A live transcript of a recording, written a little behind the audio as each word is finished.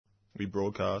We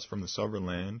broadcast from the sovereign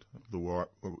land of the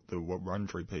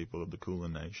Wurundjeri people of the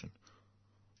Kulin Nation.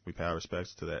 We pay our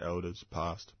respects to their elders,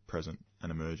 past, present,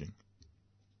 and emerging.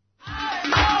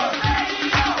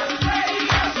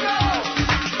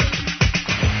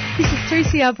 This is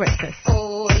 3CR Breakfast.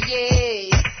 Oh, yeah.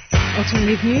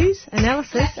 Alternative news,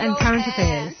 analysis, and current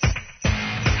affairs.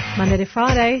 Monday to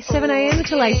Friday, 7am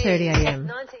till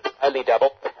 8:30am. Only double.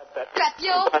 Clap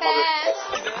your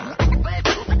hands.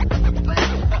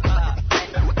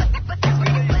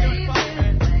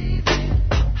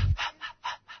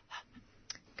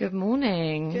 Good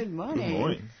morning. Good morning. Good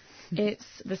morning. It's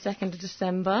the 2nd of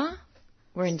December.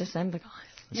 We're in December, guys.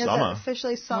 Yeah, Summer. Is it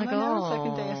officially summer now?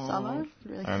 Second day of summer.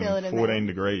 Really feel it And in 14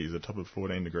 degrees, a top of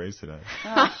 14 degrees today.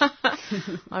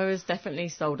 I was definitely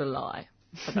sold a lie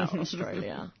about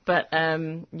Australia. But,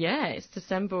 yeah, it's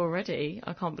December already.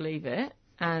 I can't believe it.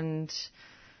 And,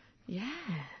 yeah,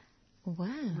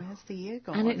 wow. Where's the year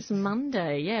gone? And it's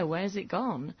Monday. Yeah, where's it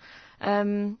gone?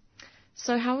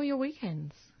 So how were your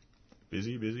weekends?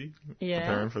 Busy. Yeah.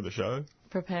 Preparing for the show.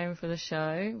 Preparing for the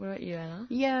show. What about you, Anna?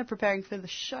 Yeah, preparing for the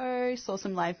show. Saw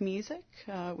some live music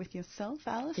with yourself,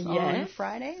 Alice. Yes. On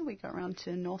Friday, we got around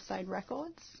to Northside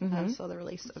Records. Saw the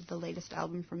release of the latest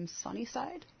album from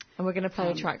Sunnyside. And we're going to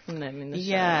play a track from them in the show.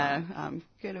 Yeah,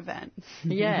 good event.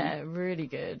 Yeah, really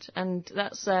good. And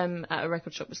that's at a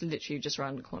record shop that's literally just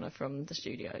around the corner from the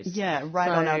studios. Yeah, right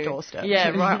on our doorstep. Yeah,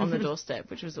 right on the doorstep,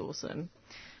 which was awesome.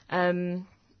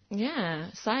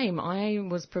 Yeah, same. I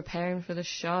was preparing for the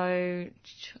show.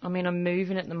 I mean, I'm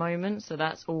moving at the moment, so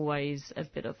that's always a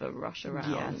bit of a rush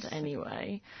around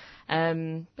anyway.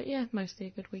 But yeah, mostly a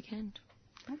good weekend.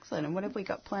 Excellent. And what have we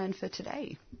got planned for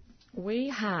today? We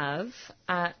have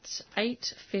at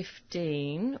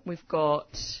 8:15, we've got...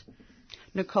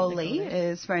 Nicole Lee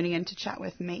is phoning in to chat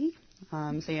with me.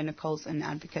 So yeah, Nicole's an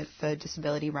advocate for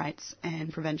disability rights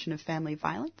and prevention of family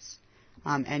violence.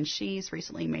 And she's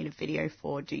recently made a video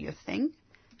for Do Your Thing,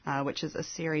 which is a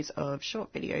series of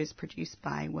short videos produced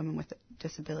by Women with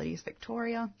Disabilities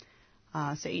Victoria.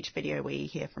 So each video we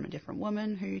hear from a different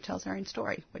woman who tells her own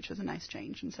story, which is a nice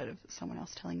change instead of someone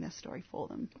else telling their story for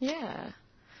them. Yeah.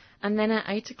 And then at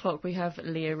 8 o'clock we have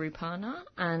Leah Rupana,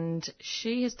 and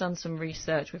she has done some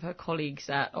research with her colleagues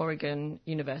at Oregon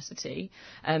University.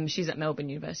 She's at Melbourne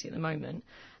University at the moment,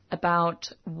 about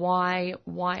why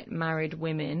white married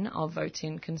women are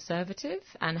voting Conservative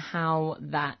and how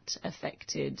that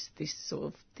affected these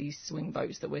swing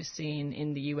votes that we're seeing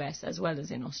in the US as well as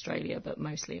in Australia, but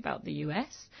mostly about the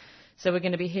US. So we're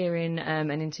going to be hearing an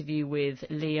interview with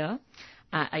Leah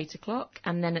at 8 o'clock,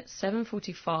 and then at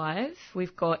 7:45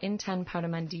 we've got Intan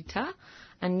Paramandita,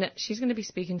 and she's going to be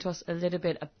speaking to us a little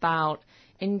bit about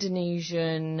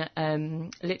Indonesian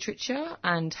literature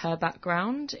and her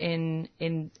background in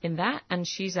that, and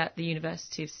she's at the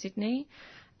University of Sydney,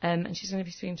 and she's going to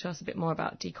be speaking to us a bit more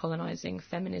about decolonising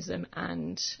feminism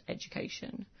and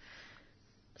education.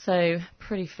 So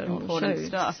pretty full-on show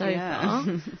stuff, so far.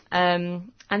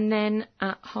 And then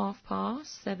at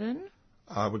 7:30,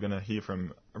 We're going to hear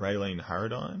from Raylene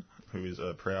Harradine, who is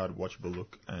a proud Watchable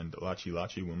Look and Lachi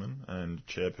Lachi woman and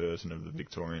chairperson of the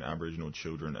Victorian Aboriginal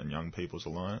Children and Young People's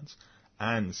Alliance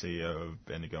and CEO of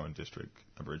Bendigo and District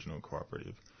Aboriginal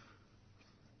Cooperative.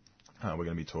 We're going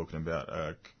to be talking about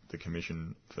the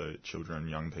Commission for Children and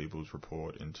Young People's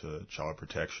report into child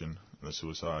protection and the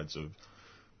suicides of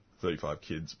 35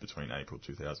 kids between April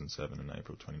 2007 and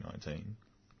April 2019.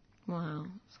 Wow,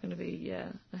 it's going to be,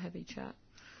 a heavy chat.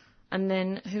 And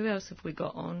then who else have we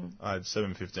got on? At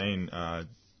 7:15,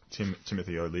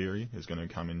 Timothy O'Leary is going to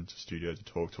come into studio to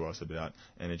talk to us about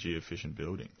energy efficient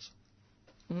buildings.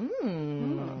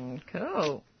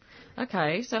 Cool.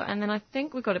 Okay, so and then I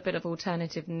think we've got a bit of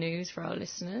alternative news for our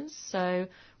listeners. So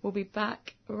we'll be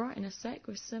back right in a sec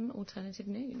with some alternative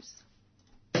news.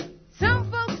 Some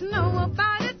folks know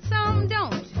about it, some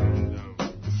don't.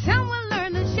 Some will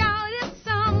learn to shout it,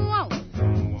 some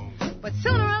won't. But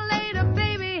sooner or later,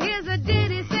 baby, here's a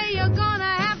ditty. Say you're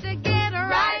gonna have to get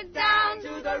right down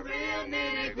to the real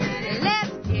nitty gritty.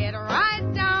 Let's get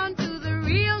right down to the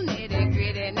real nitty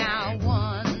gritty now.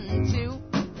 1, 2,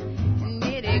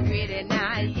 nitty gritty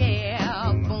now,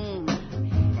 yeah, boom,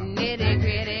 nitty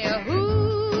gritty,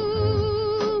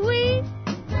 ooh wee.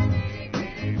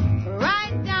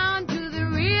 Right down to the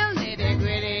real nitty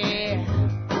gritty.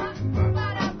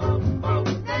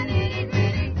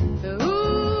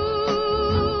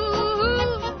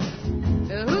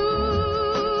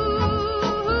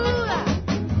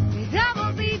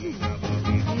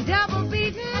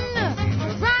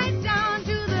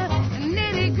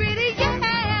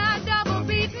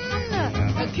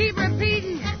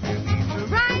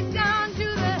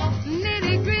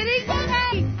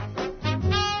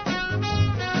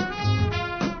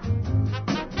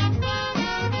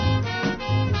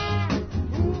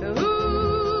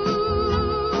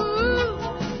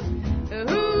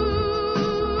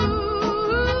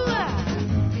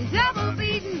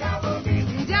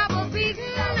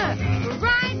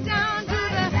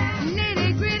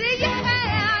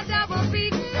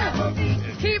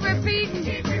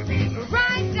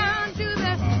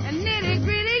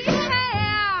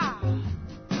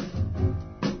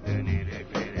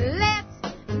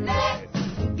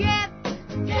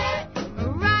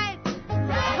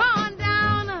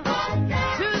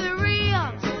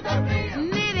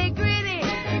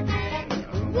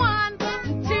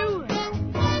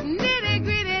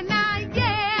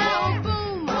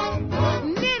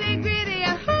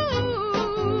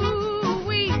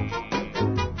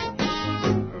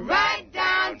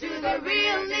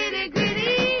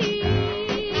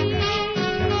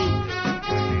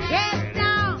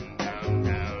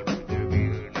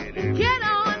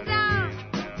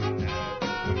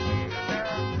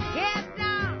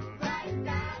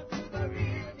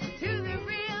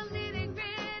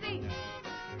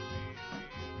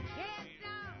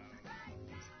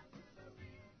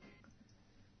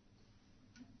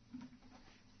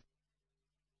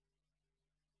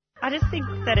 I just think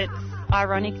that it's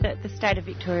ironic that the state of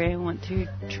Victoria want to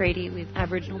treaty with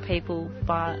Aboriginal people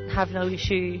but have no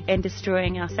issue in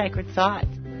destroying our sacred sites.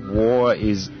 War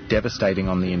is devastating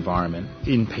on the environment.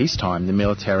 In peacetime, the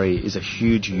military is a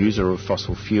huge user of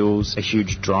fossil fuels, a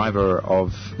huge driver of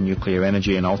nuclear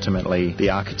energy, and ultimately the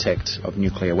architect of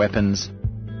nuclear weapons.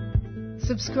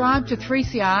 Subscribe to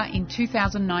 3CR in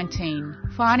 2019,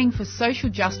 fighting for social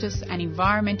justice and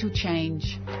environmental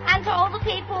change. And to all the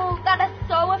people that are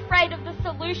so afraid of the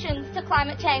solutions to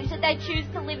climate change that they choose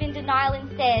to live in denial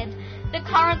instead, the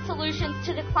current solutions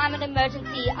to the climate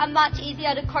emergency are much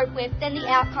easier to cope with than the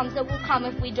outcomes that will come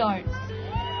if we don't.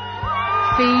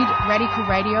 Feed Radical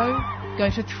Radio. Go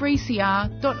to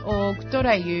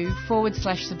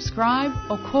 3cr.org.au/subscribe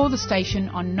or call the station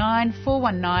on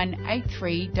 9419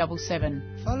 8377.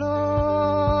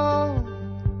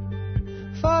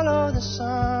 Follow the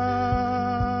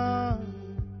sun,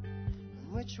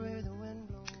 which way the wind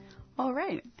blows. All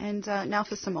right, and now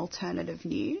for some alternative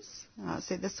news.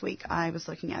 So this week I was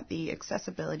looking at the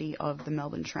accessibility of the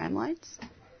Melbourne tram lines.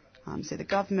 So the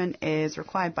government is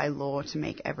required by law to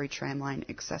make every tram line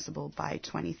accessible by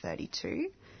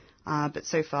 2032, but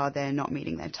so far they're not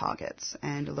meeting their targets.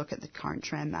 And a look at the current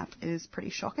tram map is pretty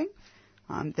shocking.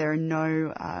 There are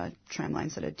no tram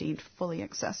lines that are deemed fully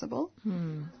accessible.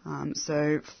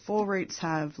 So 4 routes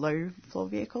have low-floor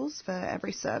vehicles for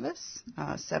every service,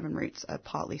 7 routes are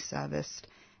partly serviced,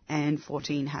 and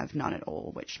 14 have none at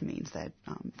all, which means they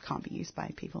can't be used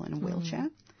by people in a wheelchair.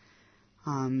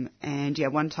 And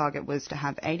one target was to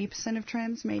have 80% of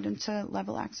trams made into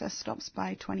level access stops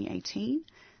by 2018,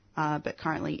 but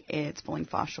currently it's falling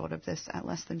far short of this at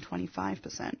less than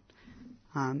 25%.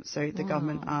 So the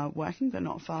government are working, but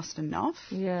not fast enough.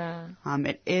 Yeah.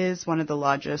 It is one of the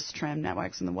largest tram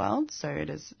networks in the world, so it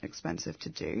is expensive to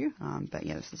do. But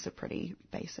this is a pretty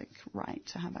basic right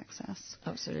to have access.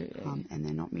 Absolutely. And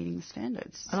they're not meeting the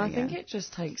standards. And I think it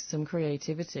just takes some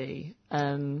creativity.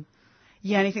 And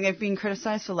I think they've been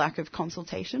criticised for lack of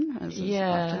consultation, as is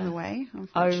often the way,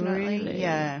 unfortunately. Oh, really?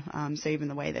 Yeah. So even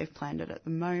the way they've planned it at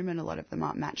the moment, a lot of them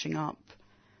aren't matching up.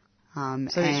 So and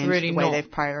it's really the way they've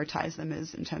prioritised them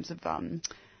is in terms of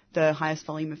the highest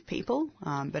volume of people,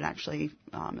 but actually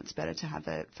it's better to have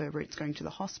it for routes going to the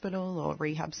hospital or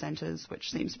rehab centres, which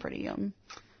seems pretty obvious.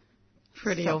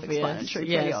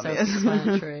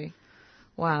 Self-explanatory.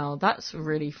 Wow, that's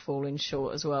really falling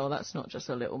short as well. That's not just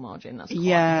a little margin. That's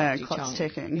quite a hefty clock's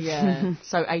chunk. ticking. Yeah.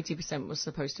 So 80% was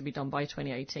supposed to be done by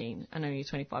 2018, and only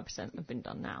 25% have been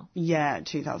done now. Yeah,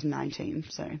 2019.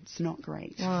 So it's not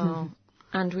great. Wow.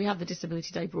 And we have the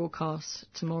Disability Day broadcast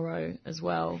tomorrow as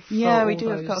well. Yeah, we do,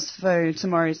 of course, for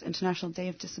tomorrow's International Day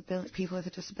of People with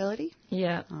a Disability.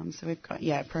 Yeah. So we've got,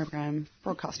 a programme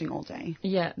broadcasting all day.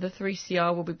 Yeah, the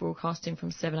 3CR will be broadcasting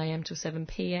from 7am till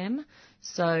 7pm.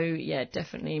 So,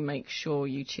 definitely make sure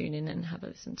you tune in and have a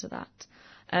listen to that.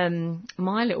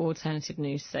 My little alternative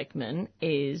news segment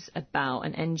is about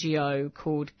an NGO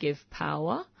called Give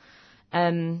Power.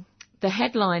 The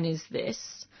headline is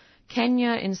this: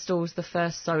 Kenya installs the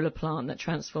first solar plant that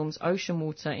transforms ocean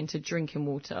water into drinking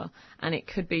water, and it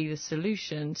could be the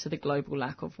solution to the global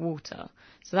lack of water.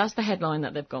 So that's the headline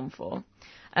that they've gone for.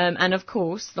 And of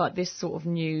course, like, this sort of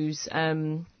news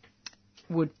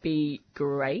would be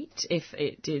great if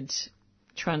it did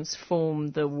transform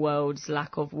the world's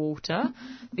lack of water.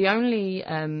 The only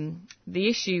the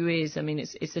issue is,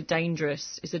 it's a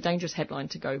dangerous headline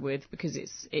to go with because it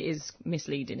is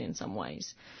misleading in some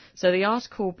ways. So the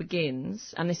article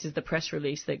begins, and this is the press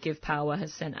release that Give Power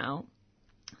has sent out,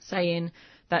 saying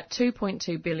that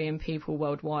 2.2 billion people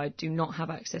worldwide do not have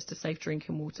access to safe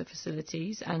drinking water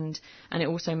facilities, and it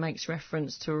also makes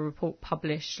reference to a report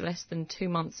published less than 2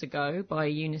 months ago by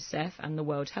UNICEF and the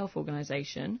World Health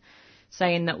Organization,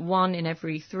 saying that 1 in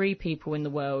every 3 people in the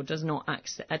world does not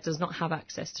have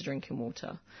access to drinking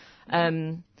water.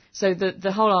 So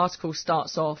the whole article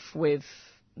starts off with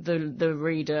the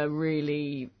reader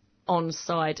really on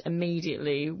side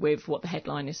immediately with what the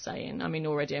headline is saying.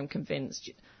 Already I'm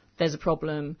convinced there's a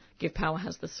problem. Give Power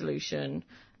has the solution.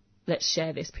 Let's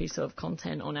share this piece of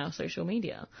content on our social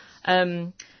media.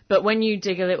 But when you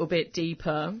dig a little bit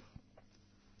deeper,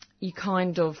 you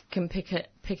kind of can pick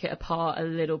it apart a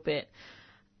little bit.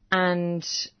 And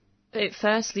it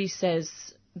firstly says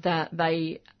that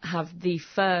they have the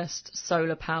first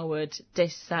solar-powered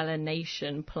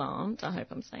desalination plant, I hope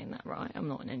I'm saying that right, I'm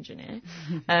not an engineer,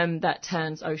 that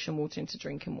turns ocean water into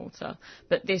drinking water.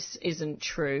 But this isn't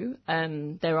true.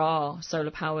 There are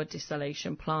solar-powered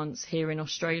desalination plants here in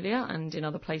Australia and in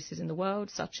other places in the world,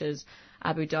 such as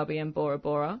Abu Dhabi and Bora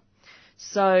Bora.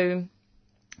 So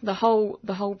the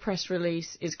whole press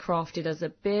release is crafted as a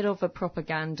bit of a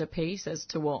propaganda piece as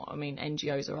to what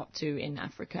NGOs are up to in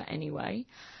Africa anyway,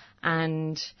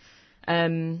 and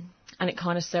it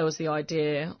kind of sells the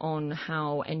idea on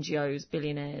how NGOs,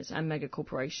 billionaires and mega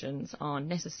corporations are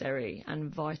necessary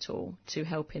and vital to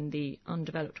helping the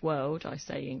undeveloped world, I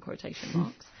say in quotation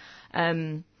marks.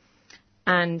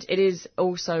 And it is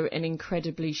also an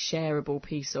incredibly shareable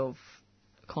piece of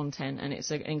content, and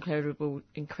it's an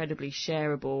incredibly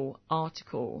shareable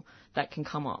article that can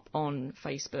come up on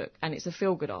Facebook, and it's a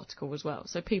feel-good article as well,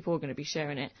 so people are going to be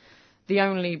sharing it. The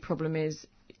only problem is,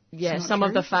 some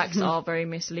of the facts are very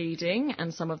misleading,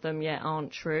 and some of them,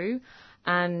 aren't true,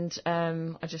 and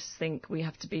I just think we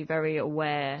have to be very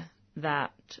aware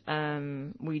that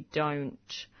we don't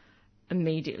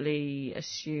immediately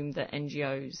assume that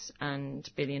NGOs and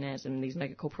billionaires and these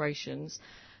mega corporations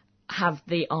have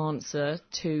the answer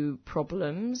to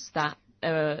problems that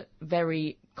are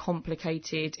very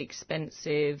complicated,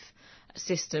 expensive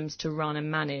systems to run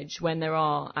and manage, when there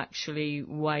are actually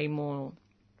way more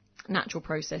natural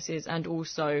processes and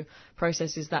also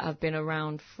processes that have been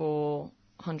around for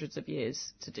hundreds of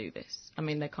years to do this.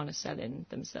 They're kind of selling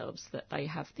themselves that they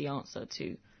have the answer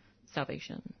to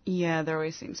salvation. Yeah, there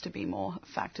always seems to be more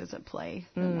factors at play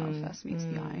than first meets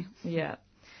the eye. Yeah.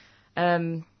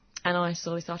 And I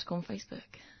saw this article on Facebook.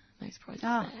 No surprises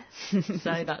there.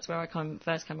 So that's where I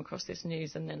first came across this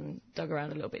news, and then dug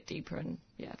around a little bit deeper and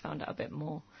found out a bit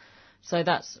more. So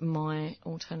that's my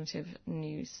alternative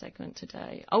news segment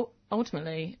today.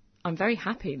 Ultimately, I'm very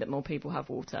happy that more people have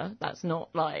water. That's not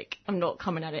I'm not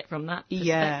coming at it from that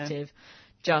perspective.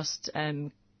 Just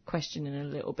questioning a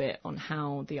little bit on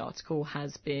how the article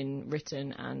has been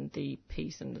written and the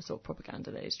piece and the sort of propaganda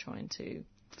that is trying to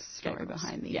story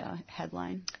behind the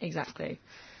headline. Exactly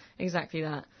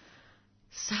that.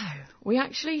 So we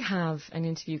actually have an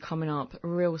interview coming up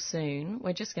real soon.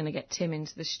 We're just going to get Tim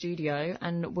into the studio,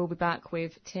 and we'll be back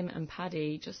with Tim and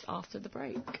Paddy just after the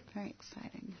break. Very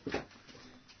exciting.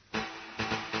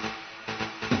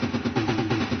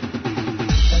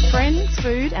 Friends,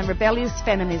 food and rebellious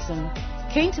feminism.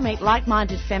 Keen to meet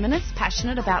like-minded feminists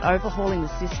passionate about overhauling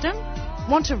the system?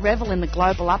 Want to revel in the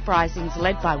global uprisings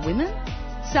led by women?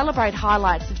 Celebrate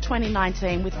highlights of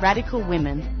 2019 with Radical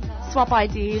Women. Swap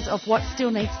ideas of what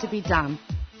still needs to be done.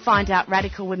 Find out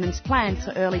Radical Women's plans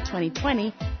for early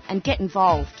 2020 and get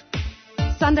involved.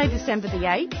 Sunday, December the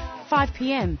 8th, 5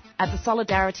 p.m. at the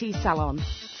Solidarity Salon,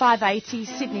 580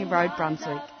 Sydney Road,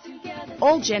 Brunswick.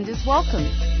 All genders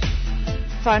welcome.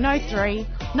 Phone 03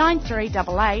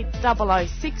 9388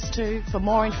 0062 for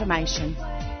more information.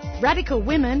 Radical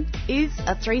Women is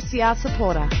a 3CR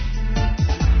supporter.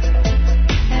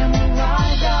 And we'll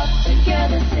rise up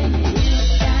together singing, you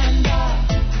stand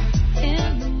up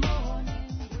in the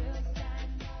morning, we'll stand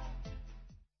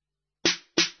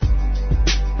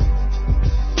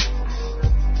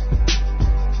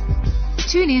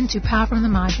up. Tune in to Power from the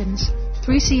Margins,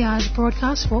 3CR's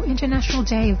broadcast for International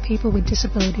Day of People with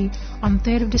Disability on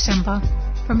 3rd of December.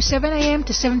 From 7 a.m.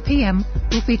 to 7 p.m.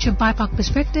 will feature BIPOC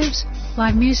perspectives,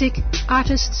 live music,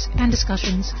 artists and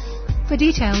discussions. For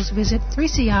details, visit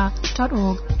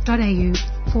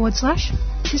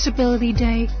 3cr.org.au/Disability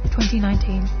Day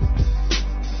 2019.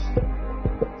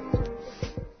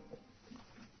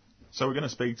 So we're going to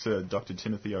speak to Dr.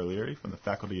 Timothy O'Leary from the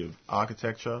Faculty of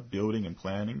Architecture, Building and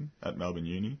Planning at Melbourne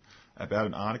Uni about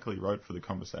an article he wrote for The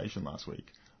Conversation last week,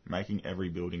 Making Every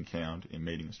Building Count in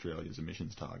Meeting Australia's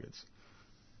Emissions Targets.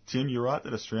 Tim, you're right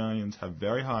that Australians have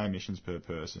very high emissions per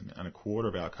person, and a quarter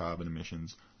of our carbon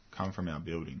emissions come from our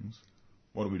buildings.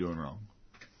 What are we doing wrong?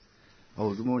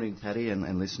 Oh, good morning, Paddy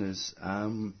and listeners.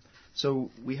 So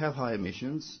we have high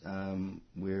emissions.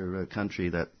 We're a country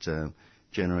that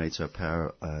generates our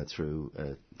power through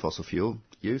fossil fuel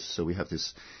use, so we have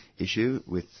this issue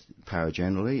with power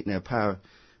generally. Now, power,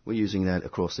 we're using that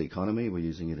across the economy. We're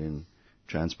using it in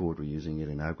transport, we're using it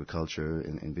in agriculture,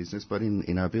 in business, but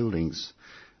in our buildings,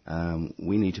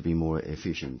 we need to be more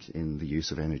efficient in the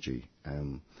use of energy.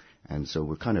 And so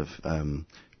we're kind of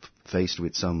faced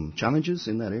with some challenges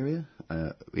in that area.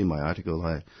 In my article,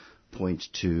 I point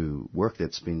to work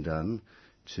that's been done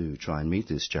to try and meet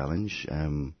this challenge.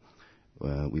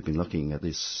 We've been looking at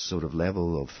this sort of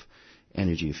level of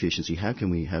energy efficiency. How can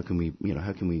we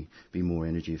be more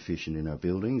energy efficient in our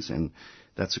buildings? And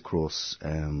that's across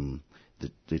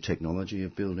the technology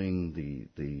of building,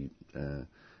 the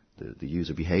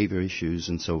user behavior issues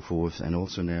and so forth, and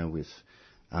also now with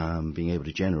being able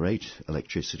to generate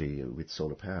electricity with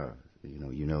solar power.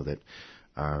 You know that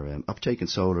our uptake in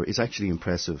solar is actually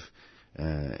impressive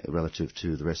relative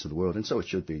to the rest of the world, and so it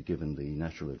should be, given the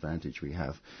natural advantage we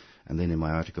have. And then in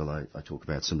my article, I talk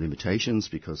about some limitations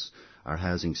because our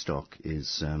housing stock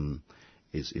is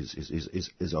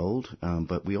old,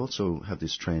 but we also have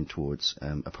this trend towards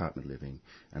apartment living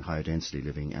and higher density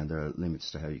living, and there are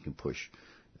limits to how you can push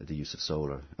the use of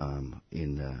solar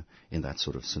in that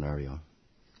sort of scenario.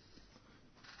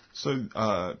 So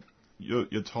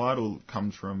your title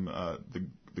comes from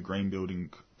the Green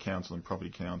Building Council and Property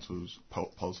Council's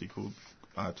policy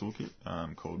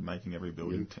toolkit called Making Every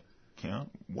Building Count.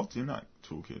 What's in that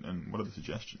toolkit, and what are the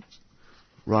suggestions?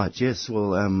 Right. Yes.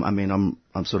 Well,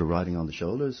 I'm sort of riding on the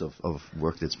shoulders of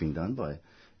work that's been done by,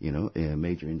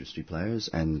 major industry players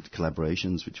and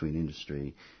collaborations between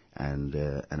industry and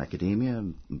academia,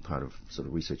 part of sort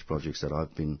of research projects that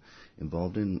I've been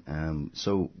involved in.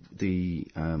 So the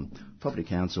Property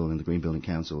Council and the Green Building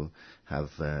Council have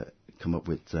come up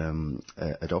with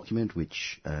a document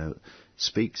which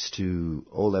speaks to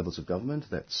all levels of government.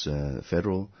 That's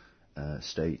federal,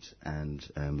 state, and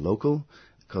local.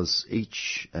 Because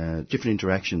each different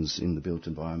interactions in the built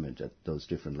environment at those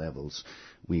different levels,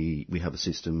 we have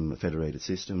a federated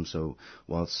system. So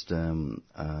whilst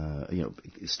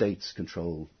states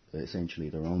control essentially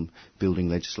their own building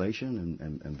legislation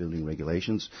and building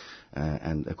regulations,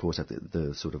 and of course at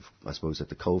the sort of, I suppose, at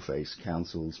the coalface,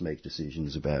 councils make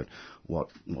decisions about what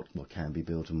can be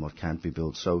built and what can't be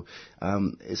built. So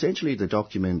essentially the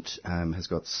document has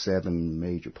got 7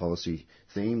 major policy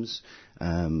themes,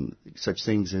 such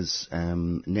things as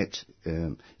net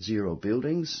zero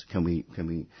buildings. Can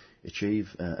we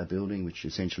achieve a building which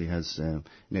essentially has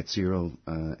net zero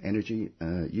energy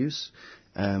use?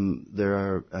 There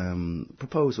are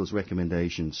proposals,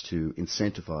 recommendations to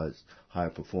incentivize higher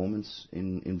performance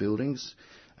in buildings,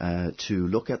 to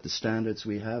look at the standards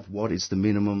we have. What is the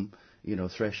minimum,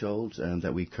 threshold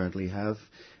that we currently have?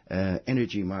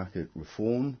 Energy market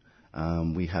reform.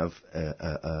 We have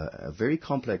a very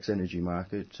complex energy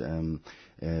market,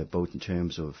 both in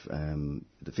terms of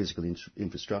the physical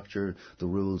infrastructure, the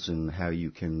rules and how you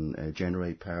can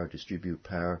generate power, distribute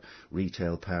power,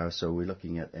 retail power. So we're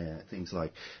looking at things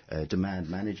like demand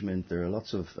management. There are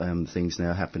lots of things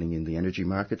now happening in the energy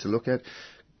market to look at.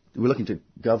 We're looking to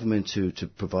government to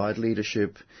provide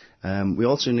leadership. We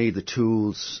also need the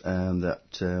tools that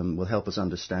will help us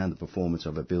understand the performance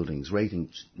of our buildings, rating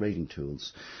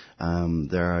tools.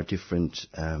 There are different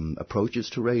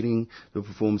approaches to rating the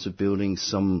performance of buildings.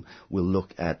 Some will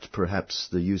look at perhaps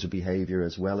the user behavior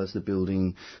as well as the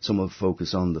building. Some will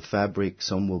focus on the fabric.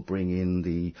 Some will bring in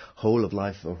the whole of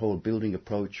life or whole building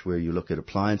approach, where you look at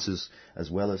appliances as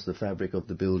well as the fabric of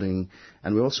the building.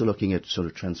 And we're also looking at sort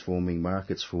of transforming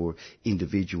markets for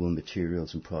individual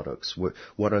materials and products.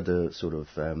 What are the sort of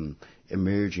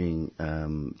emerging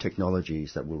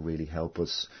technologies that will really help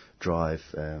us drive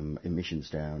emissions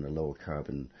down, a lower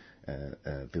carbon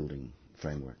building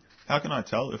framework? How can I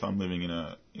tell if I'm living in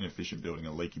an inefficient building,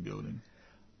 a leaky building?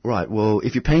 Right. Well,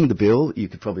 if you're paying the bill, you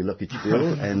could probably look at your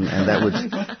bill and that would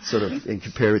sort of and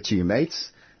compare it to your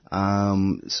mates.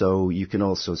 So you can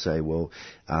also say, well,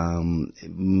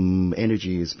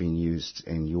 energy is being used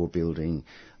in your building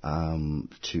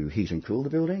to heat and cool the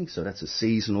building. So that's a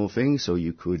seasonal thing. So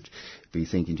you could be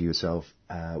thinking to yourself,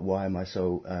 why am I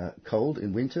so cold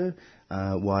in winter?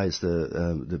 Why is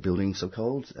the building so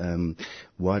cold?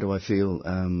 Why do I feel,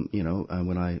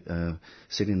 when I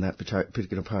sit in that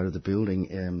particular part of the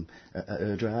building,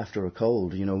 a draft or a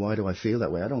cold? Why do I feel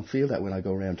that way? I don't feel that when I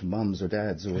go around to mums or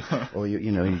dads or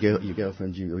your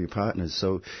girlfriends or your partners.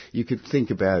 So you could think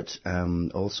about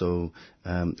also,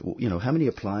 how many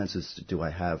appliances do I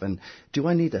have, and do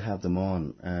I need to have them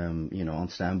on, on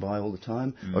standby all the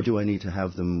time, or do I need to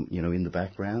have them, in the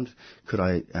background? Could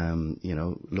I,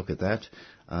 look at that?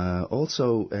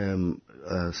 Also,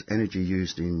 energy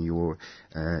used in your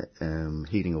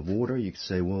heating of water. You could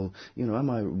say, well, am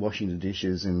I washing the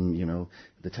dishes and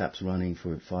the tap's running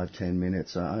for 5-10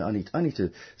 minutes? I need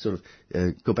to sort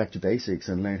of go back to basics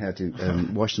and learn how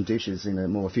to wash some dishes in a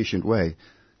more efficient way.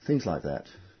 Things like that.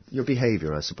 Your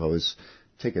behaviour, I suppose.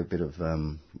 Take a bit of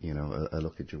a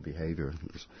look at your behaviour.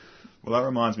 Well, that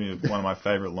reminds me of one of my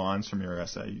favourite lines from your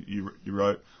essay. You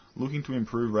wrote, "Looking to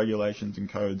improve regulations and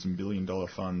codes and billion-dollar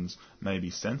funds may be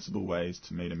sensible ways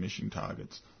to meet emission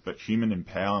targets, but human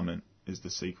empowerment is the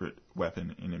secret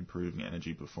weapon in improving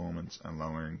energy performance and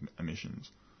lowering emissions."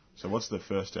 So what's the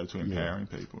first step to empowering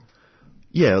people?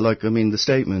 Yeah, the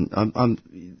statement,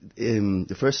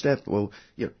 the first step,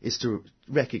 is to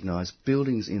recognise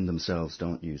buildings in themselves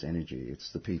don't use energy.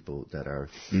 It's the people that are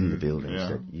in the buildings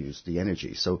that use the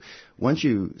energy. So once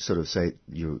you sort of say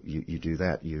you do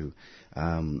that,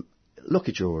 look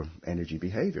at your energy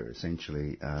behaviour,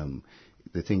 essentially,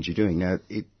 the things you're doing. Now,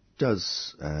 it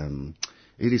does...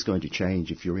 it is going to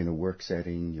change if you're in a work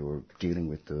setting, you're dealing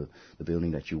with the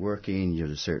building that you work in,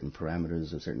 there's certain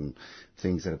parameters or certain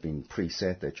things that have been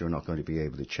preset that you're not going to be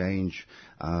able to change.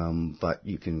 But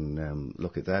you can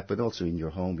look at that. But also in your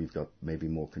home, you've got maybe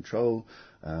more control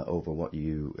over what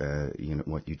you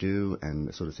what you do, and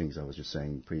the sort of things I was just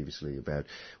saying previously about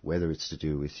whether it's to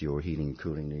do with your heating and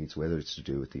cooling needs, whether it's to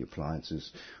do with the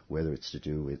appliances, whether it's to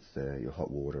do with your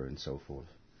hot water and so forth.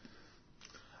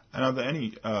 And are there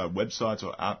any websites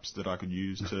or apps that I could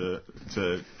use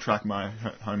to track my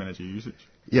home energy usage?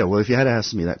 Yeah, well, if you had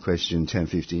asked me that question 10,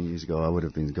 15 years ago, I would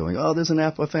have been going, oh, there's an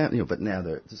app I found, but now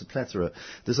there's a plethora.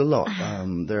 There's a lot.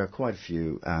 There are quite a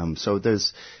few. So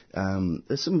there's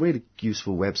some really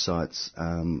useful websites.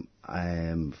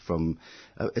 From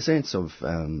a sense of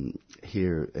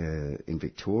here in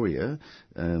Victoria,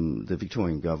 the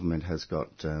Victorian government has got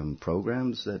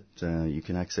programs that you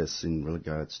can access in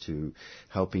regards to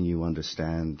helping you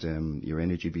understand your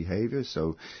energy behaviour.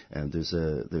 So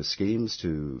there's schemes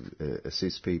to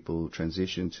assist people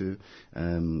transition to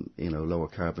lower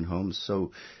carbon homes.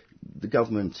 So the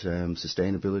government,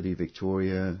 Sustainability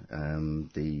Victoria,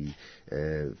 the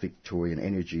Victorian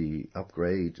Energy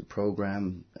Upgrade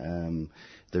Program.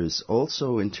 There's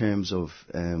also, in terms of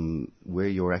where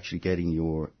you're actually getting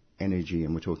your energy,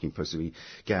 and we're talking possibly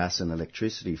gas and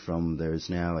electricity from, there's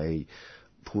now a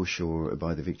push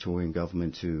by the Victorian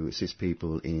government to assist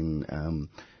people in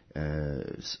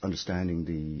understanding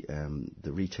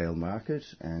the retail market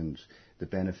and the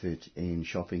benefit in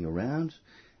shopping around.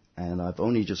 And I've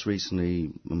only just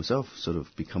recently myself sort of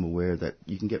become aware that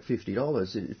you can get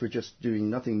 $50 if we're just doing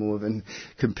nothing more than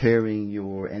comparing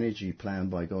your energy plan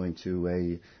by going to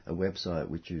a website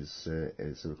which is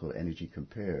sort of called Energy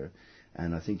Compare.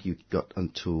 And I think you've got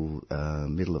until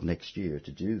middle of next year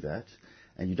to do that.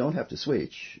 And you don't have to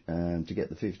switch to get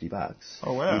the $50.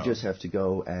 Oh, wow. You just have to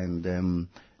go and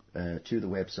to the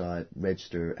website,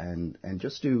 register, and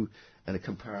just do a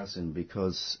comparison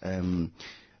because...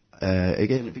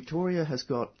 again, Victoria has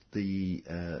got the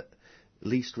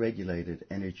least regulated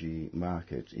energy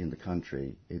market in the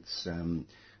country. It's,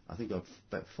 I think, got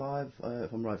about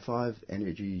five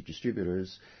energy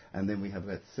distributors, and then we have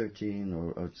about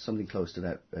 13 or something close to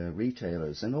that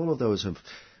retailers, and all of those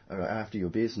are after your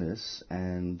business,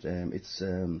 and it's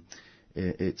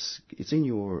in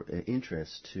your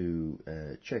interest to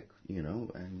check,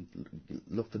 and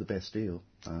look for the best deal.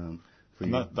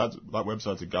 And that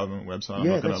website's a government website. I'm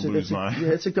not going to lose my... Yeah,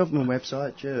 it's a government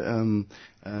website.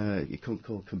 You can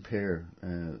call compare...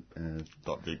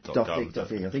 .vic.gov.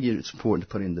 I think it's important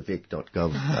to put in the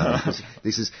vic.gov.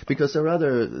 This is because there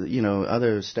are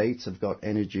other states have got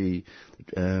energy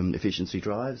efficiency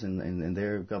drives, and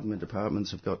their government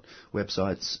departments have got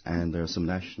websites, and there are some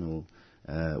national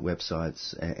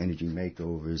websites, Energy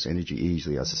Makeovers, Energy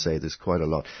Easily, as I say, there's quite a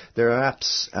lot. There are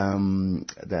apps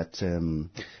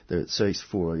that says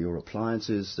for your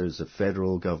appliances. There's a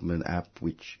federal government app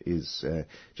which is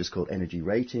just called Energy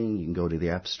Rating. You can go to the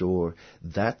App Store.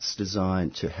 That's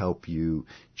designed to help you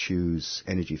choose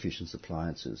energy efficient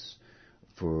appliances.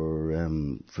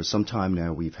 For some time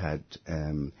now, we've had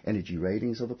energy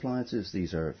ratings of appliances.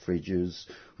 These are fridges,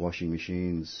 washing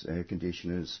machines, air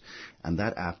conditioners, and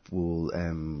that app will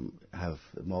have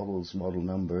model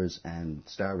numbers and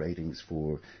star ratings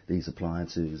for these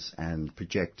appliances and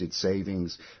projected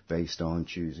savings based on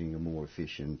choosing a more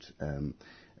efficient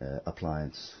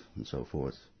appliance and so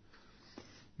forth.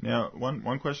 Now,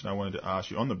 one question I wanted to ask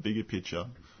you, on the bigger picture,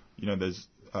 there's...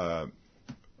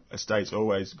 estates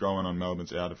always growing on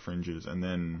Melbourne's outer fringes, and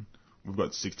then we've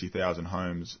got 60,000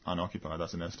 homes unoccupied.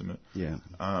 That's an estimate. Yeah.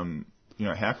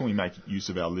 How can we make use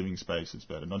of our living spaces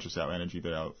better? Not just our energy,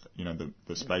 but our,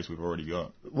 the space we've already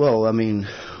got. Well, I mean,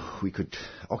 we could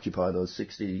occupy those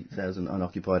 60,000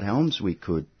 unoccupied homes. We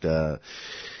could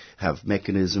have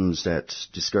mechanisms that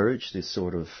discourage this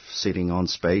sort of sitting on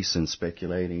space and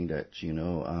speculating that,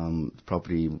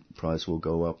 property price will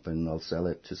go up and I'll sell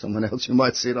it to someone else who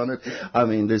might sit on it. I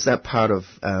mean, there's that part of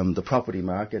the property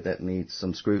market that needs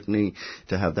some scrutiny.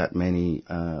 To have that many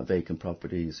vacant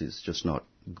properties is just not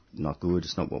good.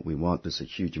 It's not what we want. There's a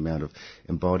huge amount of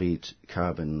embodied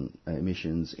carbon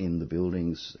emissions in the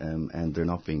buildings, and they're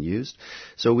not being used.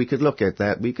 So we could look at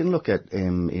that. We can look at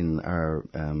in our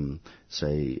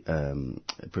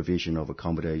provision of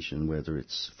accommodation, whether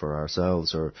it's for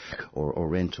ourselves or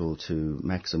rental, to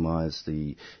maximise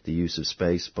the use of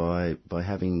space by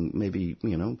having maybe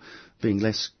being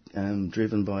less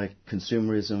driven by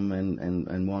consumerism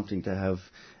and wanting to have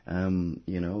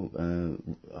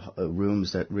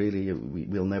rooms that really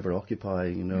we'll never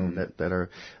occupy,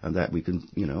 that we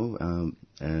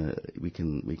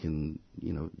can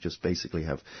just basically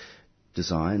have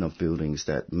design of buildings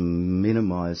that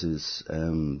minimizes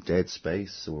dead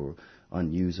space or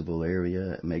unusable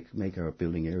area, make our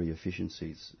building area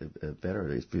efficiencies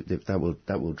better.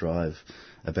 That will drive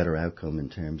a better outcome in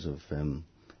terms of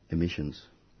emissions.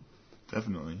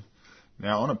 Definitely.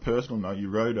 Now, on a personal note, you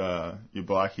rode your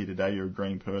bike here today. You're a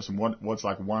green person. What's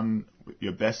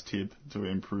your best tip to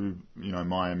improve,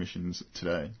 my emissions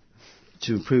today?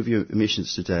 To improve your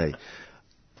emissions today.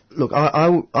 Look,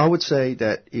 I would say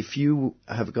that if you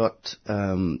have got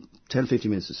 10, 15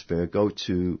 minutes to spare, go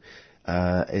to,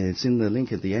 it's in the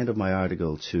link at the end of my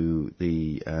article, to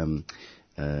the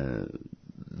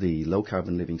Low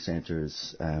Carbon Living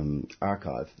Centre's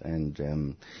archive. And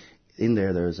in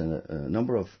there's a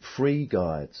number of free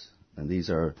guides. And these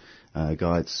are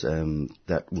guides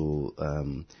that will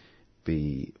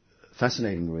be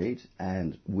fascinating read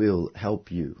and will help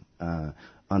you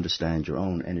understand your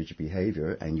own energy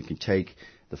behavior, and you can take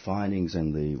the findings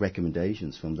and the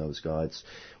recommendations from those guides,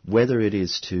 whether it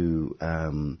is to,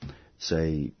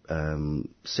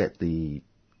 set the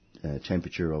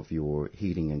temperature of your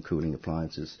heating and cooling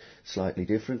appliances slightly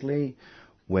differently,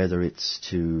 whether it's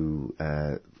to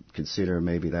consider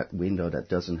maybe that window that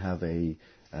doesn't have a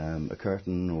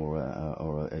curtain or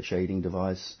a shading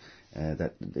device.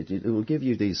 That it will give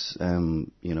you these,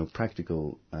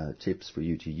 practical tips for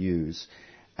you to use,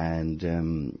 and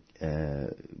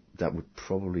that would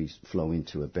probably flow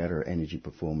into a better energy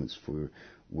performance for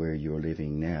where you're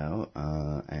living now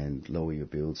and lower your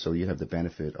bills. So you have the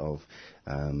benefit of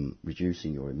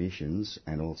reducing your emissions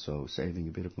and also saving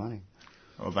a bit of money.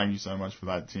 Well, thank you so much for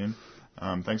that, Tim.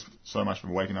 Thanks so much for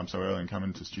waking up so early and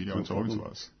coming to the studio and talking to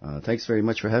us. Thanks very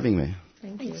much for having me.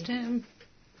 Thanks, Tim.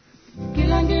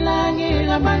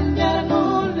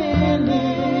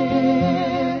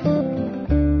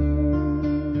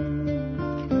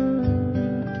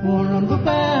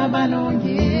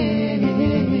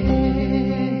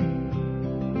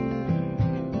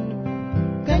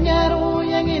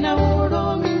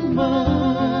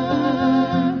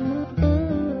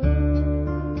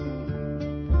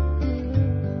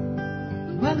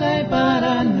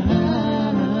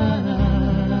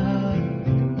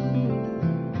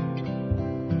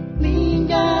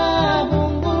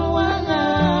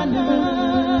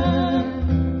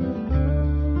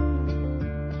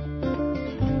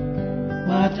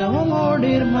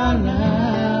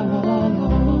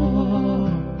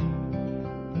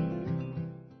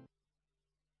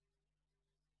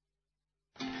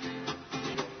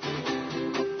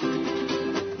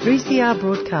 CR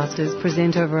broadcasters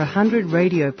present over 100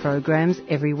 radio programs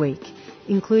every week,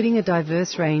 including a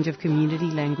diverse range of community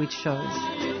language shows.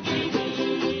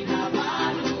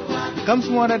 Come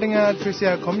semua dengar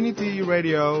 3CR Community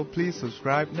Radio. Please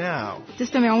subscribe now.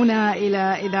 تستمعون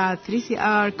إلى إذاعة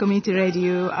 3CR Community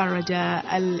Radio الرجاء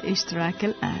الاشتراك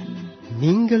الآن.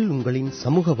 நீங்கள் உங்களின்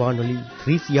சமூக வானொலி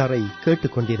 3CR-ஐ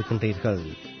கேட்டுக்கொண்டிருக்கின்றீர்கள்.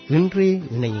 இன்றே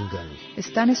இணையுங்கள்.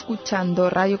 Están escuchando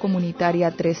Radio Comunitaria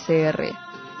 3CR.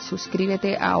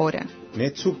 Suscríbete ahora.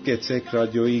 Մեծուկեցեք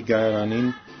ռադիոյի գայարանին,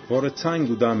 որը ցայն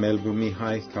գուդա Մելբուրնի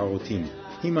հայ քաղաքին։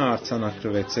 Հիմա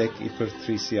արձանագրվեցեք իբր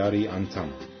 3CR-ի անդամ։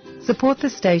 Support the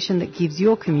station that gives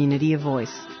your community a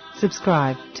voice.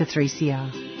 Subscribe to 3CR.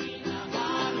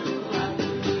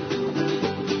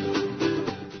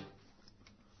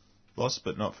 Lost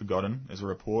but Not Forgotten is a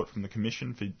report from the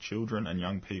Commission for Children and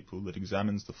Young People that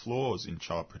examines the flaws in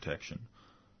child protection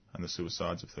and the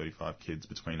suicides of 35 kids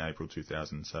between April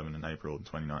 2007 and April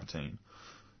 2019.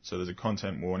 So there's a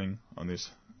content warning on this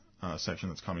section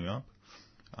that's coming up.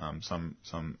 Some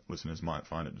listeners might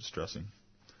find it distressing.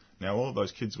 Now, all of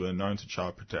those kids were known to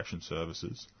Child Protection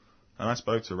Services, and I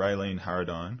spoke to Raylene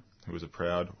Harradine, who is a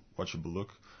proud Wotjobaluk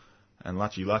and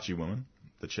Lachi Lachi woman,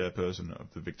 the chairperson of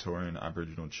the Victorian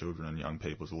Aboriginal Children and Young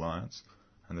People's Alliance,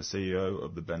 and the CEO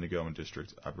of the Bendigo and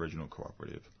District Aboriginal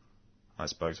Cooperative. I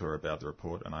spoke to her about the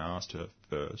report, and I asked her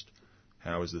first,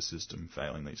 how is the system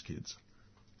failing these kids?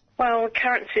 Well, the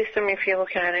current system, if you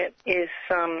look at it, is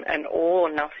an all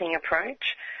or nothing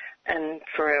approach, and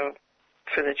for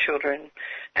the children.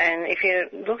 And if you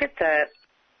look at that,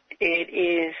 it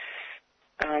is,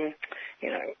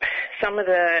 some of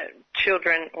the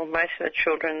children, or most of the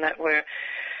children that were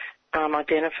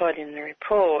identified in the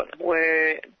report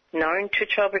were known to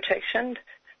child protection,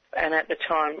 and at the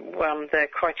time the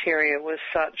criteria was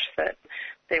such that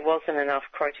there wasn't enough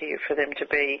criteria for them to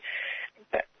be,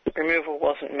 that removal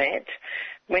wasn't met.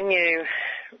 when you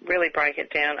really break it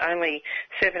down, only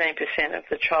 17% of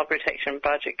the child protection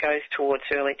budget goes towards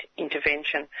early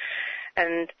intervention.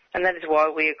 And that is why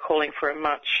we are calling for a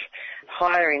much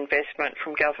higher investment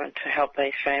from government to help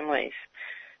these families.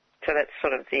 So that's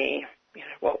sort of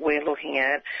what we're looking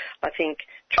at. I think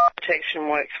child protection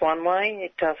works one way.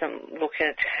 It doesn't look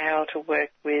at how to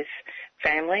work with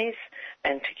families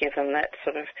and to give them that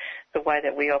sort of the way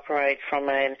that we operate from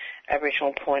an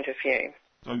Aboriginal point of view.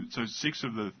 So 6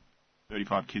 of the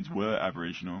 35 kids were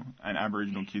Aboriginal, and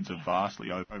Aboriginal kids are vastly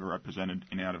overrepresented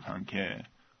in out-of-home care.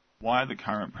 Why are the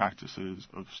current practices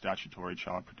of statutory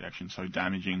child protection so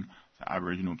damaging to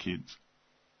Aboriginal kids?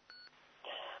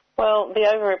 Well, the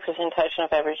overrepresentation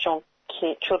of Aboriginal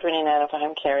children in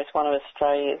out-of-home care is one of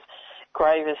Australia's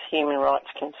gravest human rights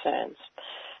concerns.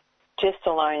 Just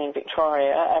alone in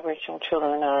Victoria, Aboriginal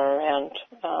children are around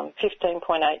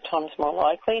 15.8 times more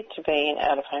likely to be in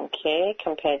out-of-home care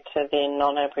compared to their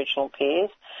non-Aboriginal peers.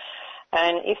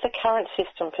 And if the current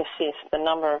system persists, the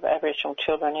number of Aboriginal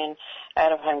children in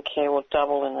out-of-home care will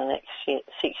double in the next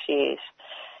 6 years.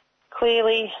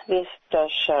 Clearly, this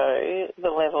does show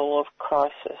the level of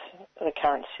crisis the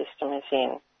current system is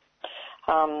in.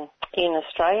 In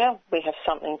Australia, we have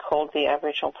something called the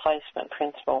Aboriginal Placement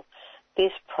Principle.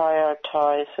 This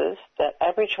prioritises that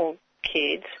Aboriginal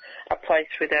kids are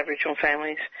placed with Aboriginal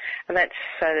families, and that's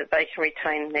so that they can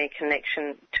retain their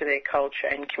connection to their culture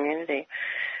and community.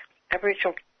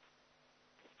 Aboriginal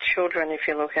children, if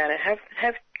you look at it,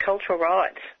 have cultural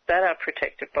rights that are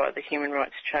protected by the Human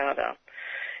Rights Charter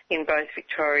in both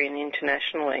Victoria and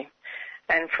internationally.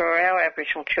 And for our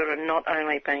Aboriginal children, not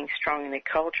only being strong in their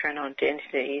culture and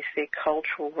identity is their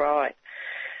cultural right.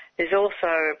 There's also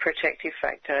a protective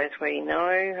factor, as we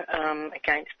know,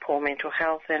 against poor mental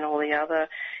health and all the other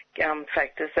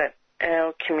factors that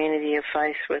our community are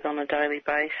faced with on a daily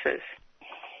basis.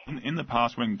 In the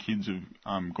past, when kids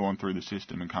have gone through the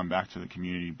system and come back to the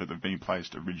community, but they've been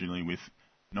placed originally with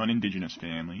non-Indigenous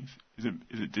families, is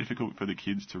it difficult for the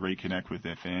kids to reconnect with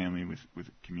their family, with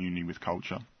community, with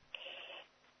culture?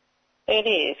 It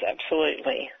is,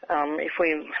 absolutely.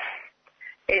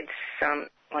 It's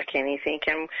like anything,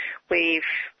 and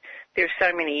there are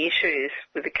so many issues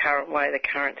with the current way the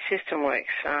current system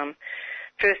works.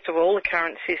 First of all, the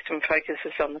current system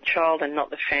focuses on the child and not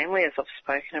the family, as I've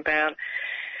spoken about.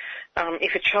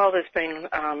 If a child has been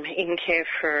in care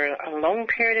for a long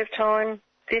period of time,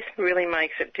 this really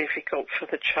makes it difficult for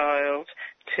the child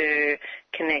to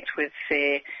connect with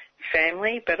their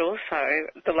family, but also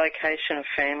the location of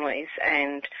families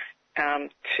and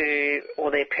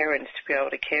or their parents to be able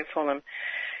to care for them.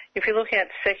 If you look at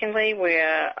secondly,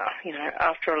 where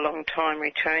after a long time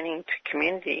returning to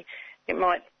community,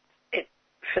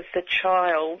 for the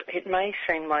child, it may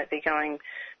seem like they're going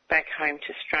back home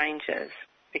to strangers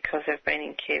because they've been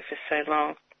in care for so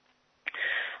long.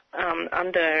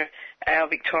 Under our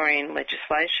Victorian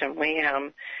legislation, we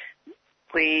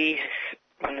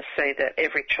want to see that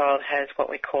every child has what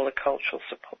we call a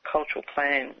cultural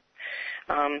plan.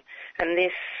 And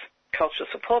this cultural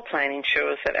support plan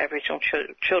ensures that Aboriginal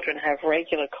children have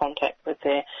regular contact with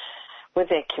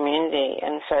their community,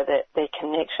 and so that their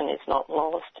connection is not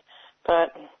lost.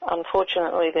 But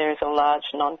unfortunately, there is a large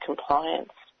non-compliance,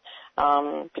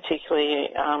 particularly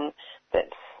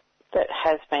that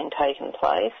has been taken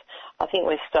place. I think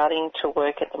we're starting to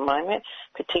work at the moment,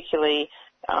 particularly,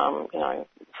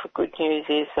 for good news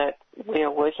is that we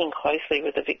are working closely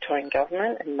with the Victorian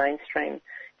government and mainstream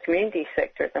community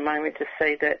sector at the moment to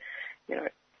see that,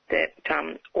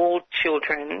 all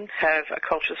children have a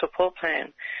cultural support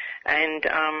plan. And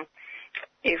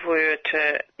if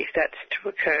that's to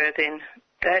occur, then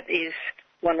that is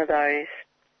one of those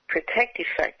protective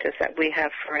factors that we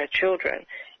have for our children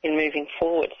in moving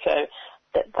forward, so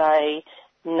that they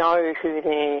know who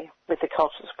with the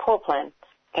cultural support plan.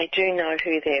 They do know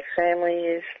who their family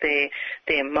is,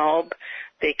 their mob,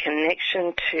 their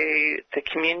connection to the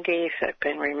community if they've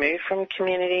been removed from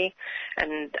community,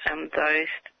 and those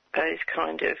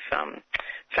kind of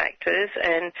factors.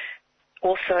 And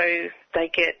also they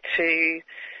get to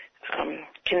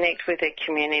connect with their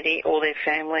community or their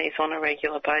families on a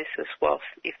regular basis whilst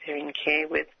if they're in care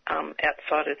with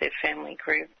outside of their family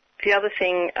group. The other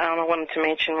thing I wanted to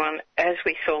mention, as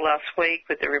we saw last week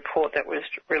with the report that was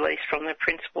released from the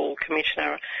Principal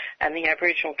Commissioner and the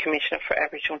Aboriginal Commissioner for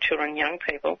Aboriginal Children and Young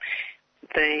People,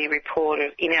 the report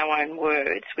of In Our Own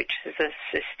Words, which is a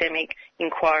systemic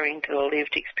inquiry into the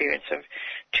lived experience of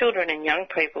children and young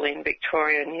people in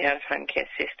Victoria and the out-of-home care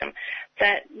system.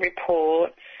 That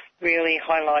report really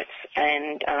highlights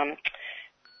and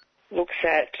looks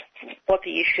at what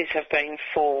the issues have been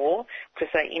for, because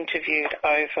they interviewed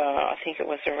over, I think it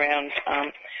was around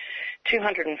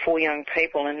 204 young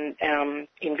people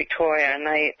in Victoria, and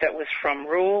that was from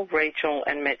rural, regional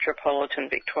and metropolitan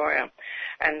Victoria,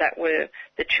 and that were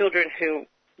the children who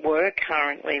were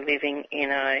currently living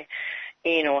in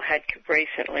or had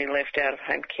recently left out of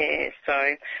home care.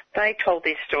 So they told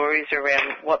their stories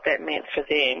around what that meant for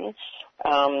them,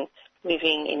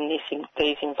 living in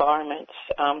these environments,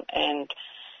 and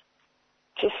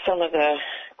just some of the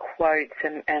quotes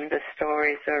and the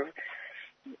stories are,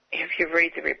 if you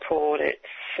read the report, it's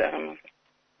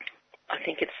I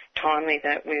think it's timely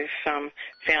that we've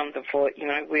found the voice.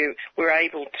 We're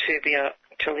able to be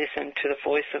to listen to the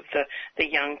voice of the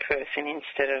young person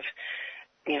instead of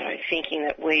thinking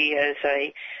that we as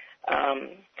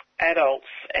adults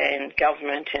and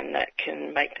government and that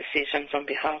can make decisions on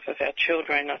behalf of our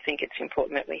children. I think it's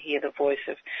important that we hear the voice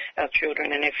of our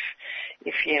children, and if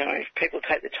people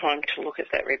take the time to look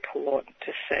at that report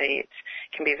to see, it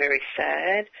can be very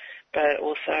sad, but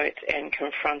also and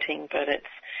confronting, but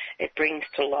it brings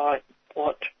to light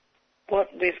what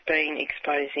we've been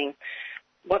exposing,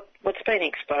 what's been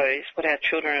exposed, what our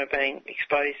children are being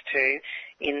exposed to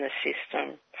in the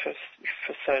system for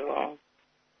so long.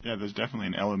 Yeah, there's definitely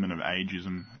an element of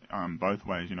ageism both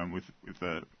ways, with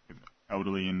the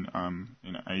elderly in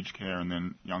aged care and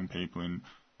then young people in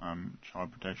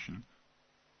child protection.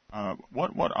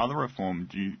 What other reform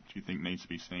do you think needs to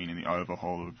be seen in the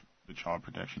overhaul of the child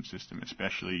protection system,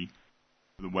 especially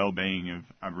for the well-being of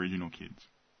Aboriginal kids?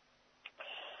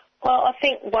 Well, I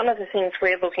think one of the things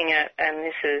we're looking at, and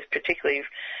this is particularly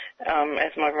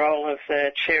as my role as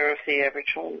the chair of the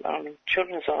Aboriginal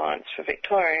Children's Alliance for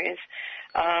Victoria, is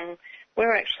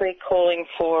we're actually calling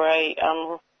for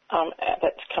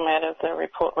that's come out of the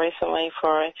report recently,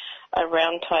 for a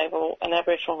roundtable, an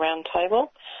Aboriginal roundtable,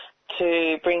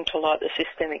 to bring to light the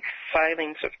systemic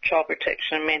failings of child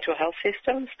protection and mental health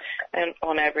systems and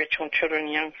on Aboriginal children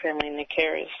and young family and their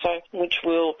carers, which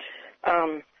will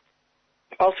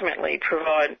ultimately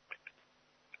provide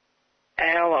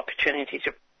our opportunity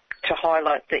to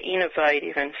highlight the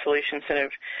innovative and solutions that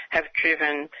have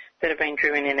been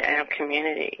driven in our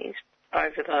communities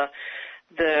over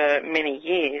the many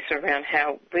years around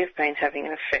how we've been having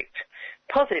an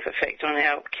positive effect on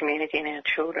our community and our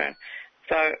children.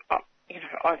 So,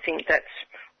 I think that's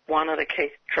one of the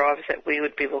key drivers that we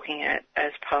would be looking at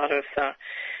as part of the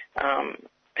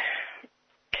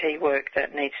key work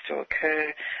that needs to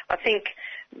occur. I think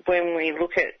when we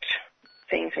look at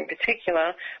things in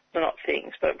particular, well, not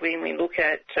things, but when we look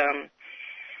at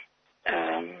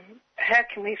how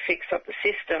can we fix up the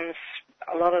systems,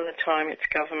 a lot of the time it's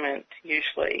government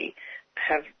usually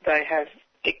have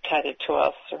dictated to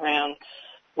us around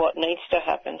what needs to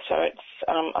happen. So it's,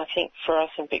 I think for us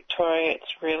in Victoria,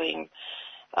 it's really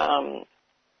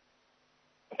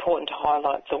important to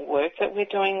highlight the work that we're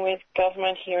doing with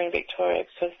government here in Victoria,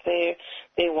 because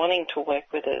they're wanting to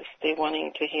work with us. They're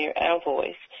wanting to hear our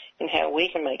voice in how we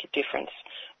can make a difference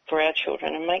for our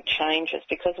children and make changes,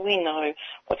 because we know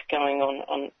what's going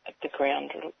on at the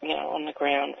ground, on the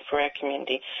ground for our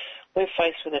community. We're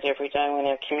faced with it every day when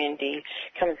our community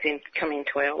come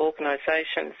into our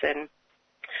organisations and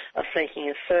are seeking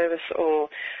a service, or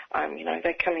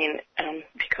they come in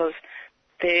because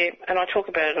and I talk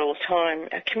about it all the time,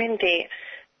 our community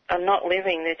are not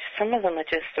living, some of them are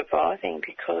just surviving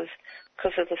because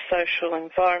of the social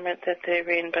environment that they're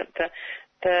in, but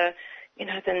the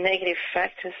negative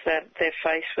factors that they're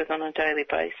faced with on a daily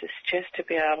basis, just to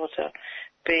be able to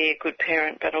be a good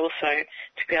parent, but also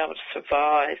to be able to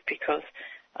survive because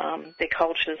their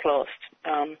culture's lost.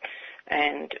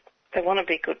 And they want to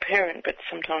be a good parent, but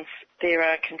sometimes there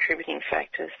are contributing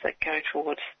factors that go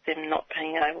towards them not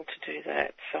being able to do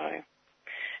that. So,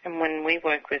 and when we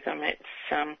work with them, it's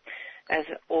as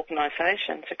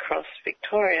organisations across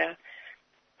Victoria,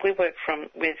 we work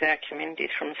with our communities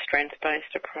from a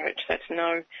strengths-based approach. That's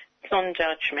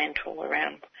non-judgmental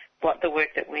around what the work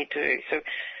that we do. So,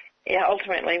 yeah,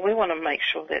 ultimately we want to make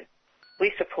sure that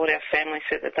we support our families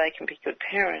so that they can be good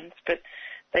parents, but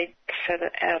so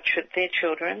that their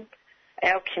children,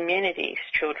 our community's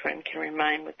children, can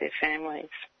remain with their families.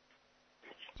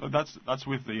 So that's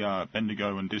with the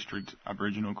Bendigo and District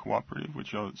Aboriginal Cooperative,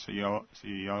 which you're CEO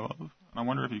of. And I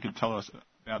wonder if you could tell us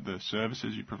about the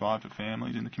services you provide for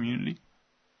families in the community.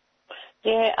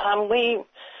 Yeah,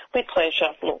 with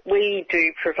pleasure. Look, we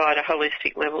do provide a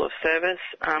holistic level of service.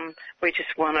 We're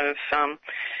just one of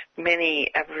many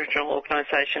Aboriginal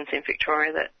organisations in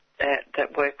Victoria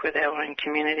that work with our own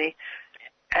community.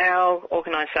 Our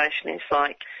organisation is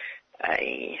like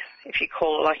if you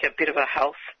call it like a bit of a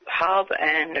health hub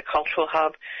and a cultural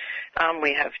hub.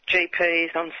 We have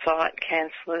GPs on site,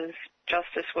 counsellors,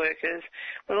 justice workers.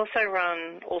 We also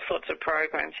run all sorts of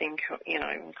programs,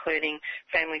 including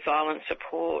family violence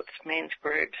support, men's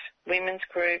groups, women's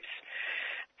groups.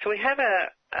 So we have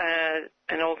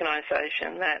an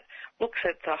organisation that looks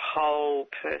at the whole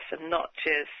person, not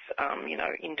just,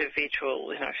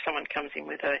 individual. If someone comes in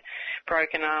with a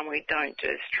broken arm, we don't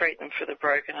just treat them for the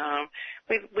broken arm.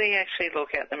 We actually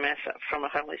look at them from a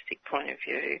holistic point of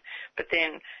view, but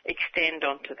then extend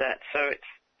onto that. So it's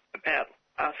about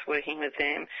us working with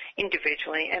them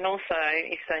individually and also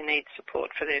if they need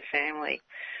support for their family.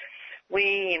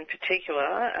 We, in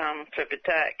particular, for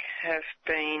BDAC, have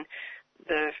been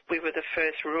we were the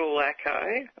first rural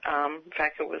ACO.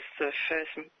 VACA was the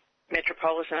first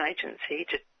metropolitan agency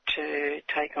to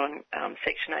take on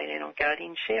Section 18 on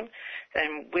guardianship,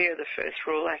 and we're the first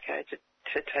rural ACO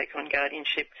to take on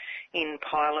guardianship in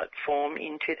pilot form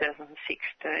in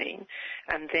 2016.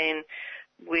 And then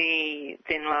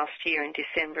last year in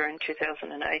December in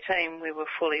 2018, we were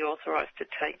fully authorised to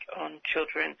take on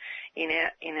children in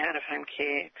out-of-home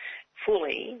care,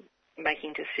 fully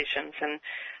making decisions. And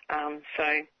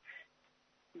so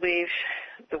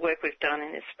the work we've done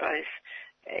in this space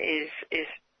is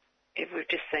we've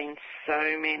just seen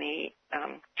so many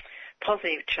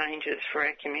positive changes for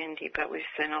our community, but we've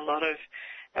seen a lot of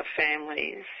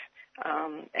families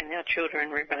and our children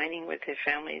remaining with their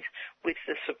families with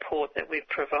the support that we've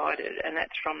provided, and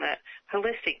that's from that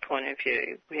holistic point of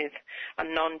view with a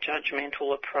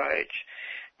non-judgmental approach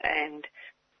and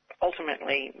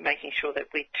ultimately making sure that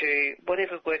we do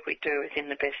whatever work we do is in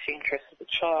the best interest of the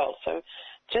child. So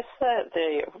just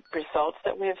the results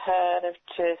that we've had of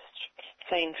just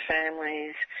seen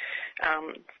families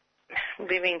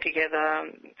living together,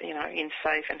 in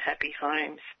safe and happy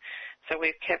homes. So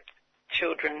we've kept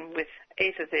children with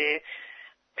either their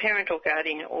parent or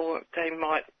guardian, or they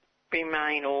might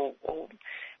remain or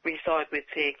reside with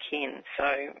their kin.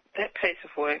 So that piece of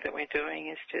work that we're doing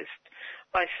is just,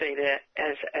 I see that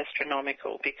as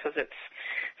astronomical because it's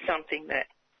something that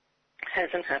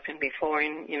hasn't happened before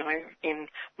in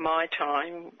my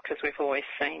time, because we've always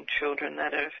seen children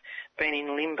that have been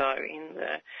in limbo in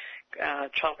the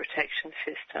child protection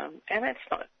system, and that's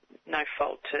no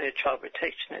fault to child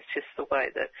protection, it's just the way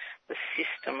that the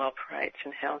system operates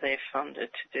and how they're funded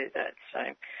to do that. So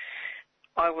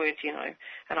I would,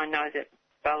 and I know that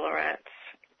Ballarat's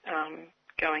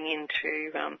going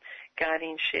into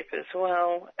guardianship as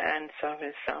well, and so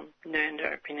is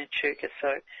Nernda up in Echuca.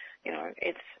 So,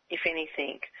 it's, if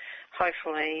anything,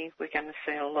 hopefully we're going to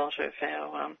see a lot of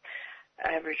our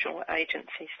Aboriginal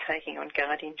agencies taking on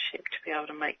guardianship to be able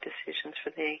to make decisions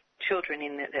for their children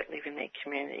that live in their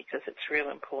community, because it's real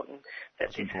important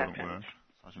that this happens.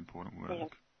 Such important work.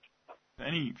 Yeah.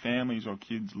 Any families or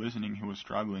kids listening who are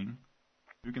struggling,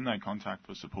 who can they contact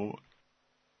for support?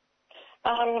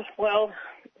 Well,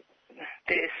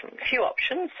 there's a few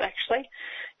options actually.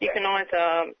 You can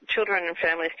children and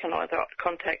families can either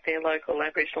contact their local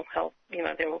Aboriginal health,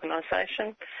 their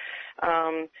organisation,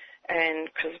 and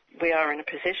because we are in a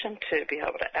position to be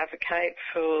able to advocate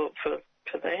for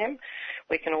them.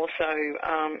 We can also,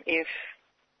 if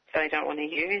they don't want to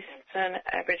use an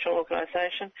Aboriginal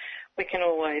organisation, we can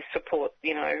always support,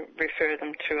 refer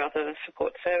them to other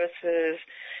support services,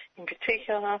 in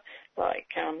particular, like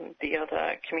the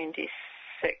other community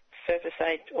service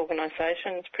aid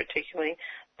organisations, particularly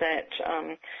that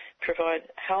provide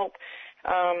help.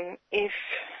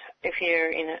 If you're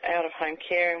in out-of-home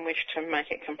care and wish to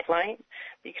make a complaint,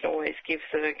 you can always give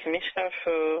the Commissioner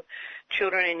for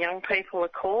Children and Young People a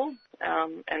call,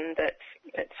 and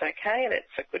that's okay.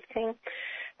 That's a good thing.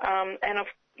 And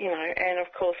of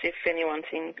course, if anyone's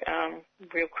in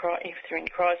if they're in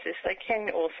crisis, they can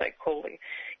also call the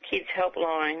Kids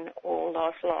Helpline or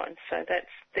Lifeline. So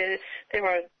there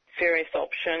are various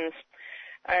options,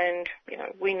 and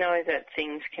we know that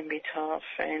things can be tough,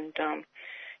 and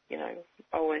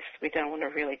always we don't want to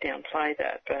really downplay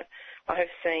that, but I have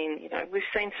seen, we've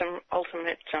seen some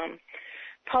ultimate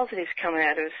positives come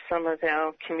out of some of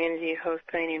our community who have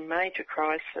been in major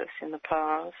crisis in the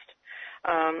past,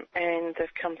 and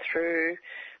they've come through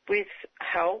with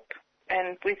help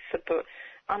and with the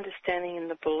understanding and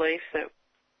the belief that,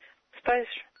 I suppose,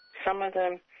 some of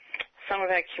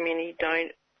our community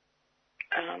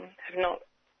have not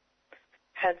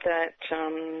had that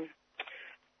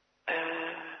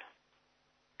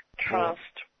trust,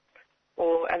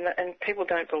 and people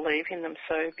don't believe in them.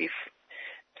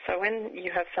 So when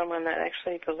you have someone that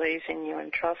actually believes in you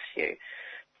and trusts you,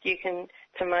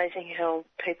 it's amazing how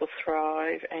people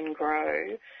thrive and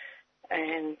grow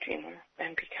and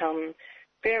and become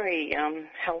very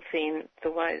healthy in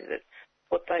the way that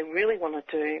what they really want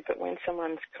to do. But when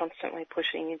someone's constantly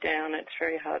pushing you down, it's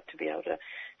very hard to be able to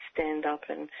stand up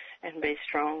and be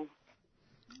strong.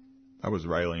 That was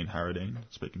Raylene Harradine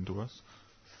speaking to us.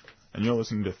 And you're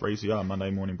listening to 3CR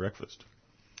Monday Morning Breakfast.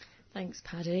 Thanks,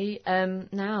 Paddy.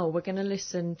 Now we're going to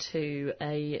listen to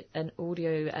an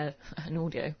audio,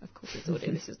 of course it's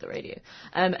audio, this is the radio,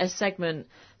 a segment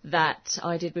that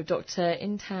I did with Dr.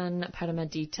 Intan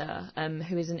Paramadita,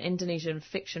 who is an Indonesian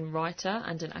fiction writer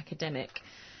and an academic.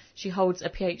 She holds a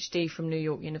PhD from New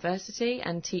York University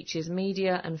and teaches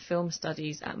media and film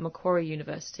studies at Macquarie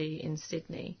University in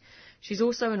Sydney. She's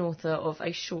also an author of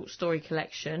a short story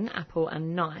collection, Apple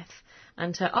and Knife,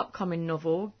 and her upcoming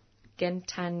novel,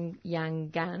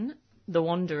 Gentanyangan, The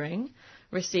Wandering,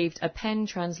 received a PEN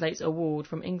Translates Award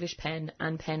from English PEN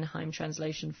and PEN Home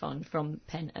Translation Fund from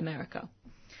PEN America.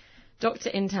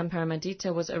 Dr. Intan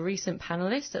Paramadita was a recent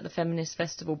panellist at the Feminist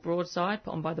Festival Broadside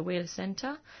put on by the Wheeler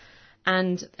Centre,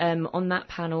 and on that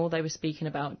panel they were speaking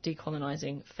about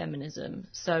decolonising feminism.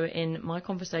 So in my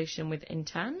conversation with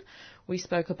Intan, we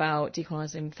spoke about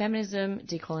decolonising feminism,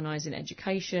 decolonising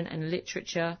education and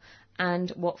literature,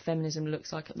 and what feminism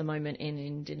looks like at the moment in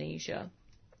Indonesia.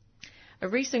 A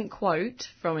recent quote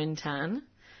from Intan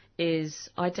is,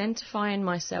 "Identifying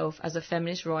myself as a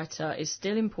feminist writer is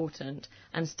still important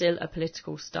and still a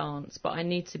political stance, but I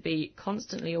need to be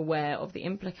constantly aware of the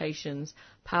implications,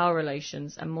 power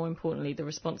relations, and more importantly, the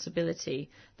responsibility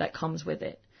that comes with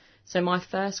it." So my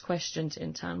first question to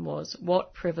Intan was,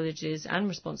 what privileges and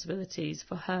responsibilities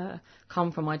for her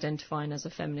come from identifying as a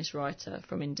feminist writer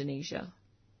from Indonesia?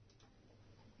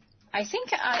 I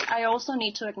think I also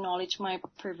need to acknowledge my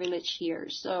privilege here.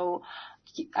 So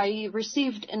I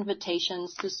received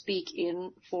invitations to speak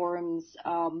in forums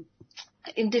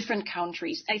in different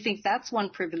countries. I think that's one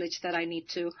privilege that I need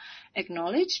to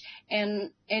acknowledge.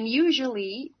 And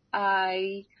usually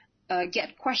I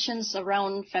get questions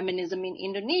around feminism in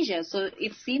Indonesia. So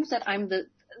it seems that I'm the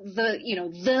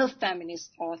feminist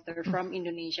author from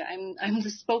Indonesia. I'm the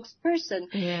spokesperson.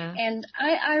 Yeah. And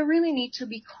I really need to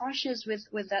be cautious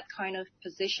with that kind of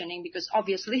positioning, because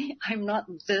obviously I'm not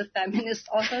the feminist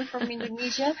author from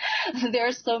Indonesia. There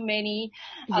are so many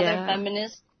other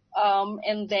feminists.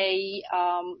 And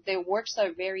their works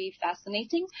are very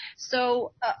fascinating.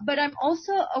 So, but I'm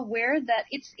also aware that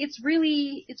it's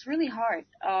really hard,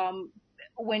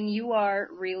 when you are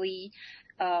really,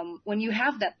 when you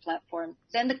have that platform.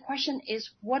 Then the question is,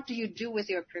 what do you do with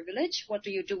your privilege? What do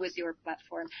you do with your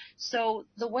platform? So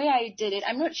the way I did it,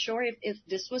 I'm not sure if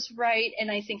this was right,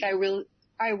 and I think I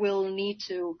will need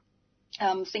to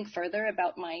think further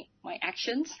about my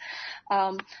actions.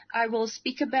 I will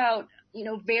speak about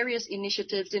various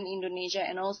initiatives in Indonesia,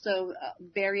 and also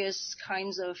various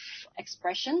kinds of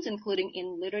expressions, including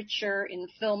in literature, in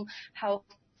film, how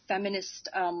feminist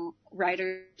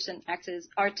writers and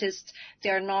artists, they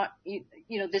are not,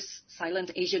 this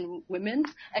silent Asian women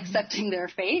accepting their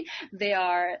fate. They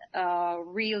are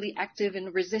really active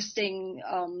in resisting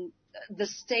the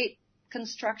state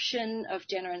construction of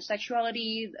gender and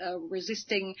sexuality,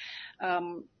 resisting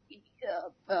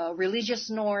religious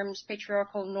norms,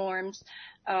 patriarchal norms.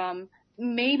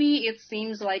 Maybe it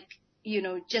seems like,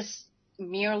 just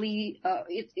merely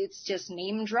it's just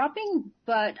name dropping,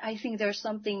 but I think there's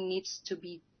something needs to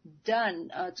be done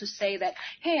to say that,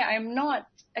 hey, I'm not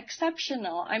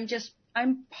exceptional.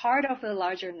 I'm part of a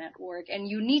larger network, and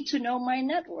you need to know my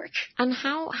network. And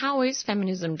how is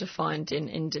feminism defined in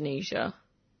Indonesia?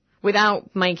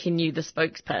 Without making you the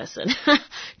spokesperson,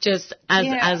 just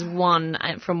as one,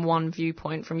 from one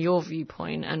viewpoint, from your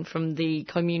viewpoint, and from the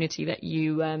community that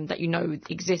you know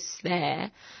exists there.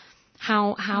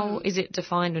 How is it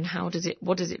defined, and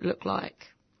what does it look like?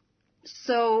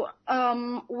 So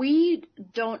we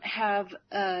don't have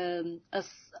a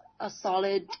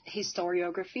solid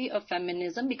historiography of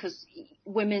feminism, because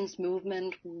women's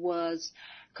movement was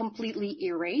completely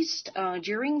erased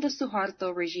during the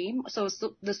Suharto regime. So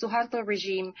the Suharto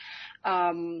regime,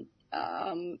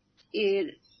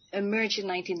 it emerged in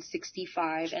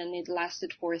 1965, and it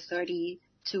lasted for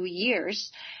 32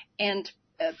 years. And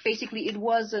basically, it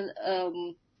was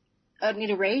an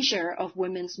erasure of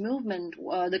women's movement.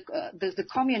 The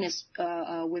communist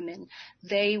women,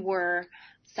 they were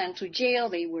sent to jail,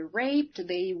 they were raped,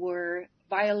 they were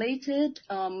violated.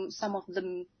 Some of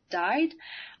them died.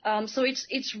 So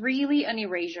it's really an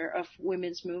erasure of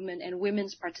women's movement, and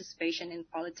women's participation in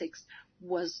politics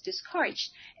was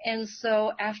discouraged. And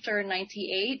so after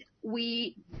 98,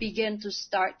 we began to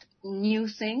start new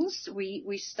things.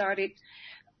 We started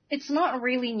It's not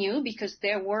really new because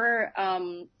there were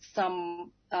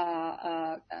some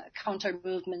counter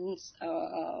movements,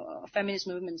 feminist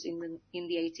movements in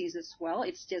the 80s as well.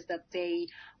 It's just that they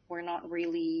were not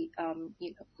really,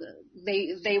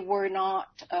 they were not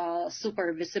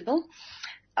super visible.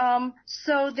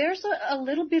 So there's a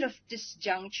little bit of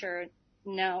disjuncture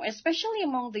now, especially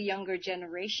among the younger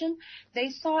generation.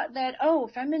 They thought that,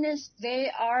 feminists,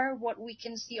 they are what we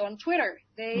can see on Twitter.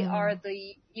 They are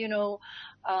the,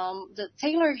 the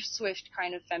Taylor Swift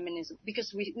kind of feminism,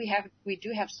 because we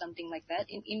do have something like that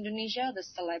in Indonesia, the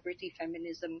celebrity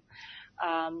feminism,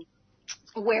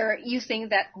 where you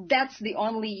think that that's the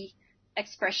only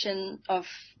expression of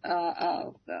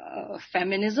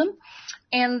feminism,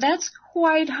 and that's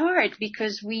quite hard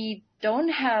because we don't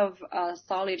have a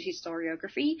solid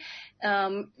historiography.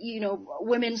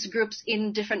 Women's groups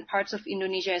in different parts of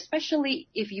Indonesia, especially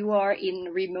if you are in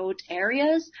remote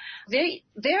areas, they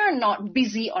are not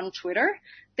busy on Twitter.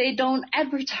 They don't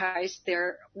advertise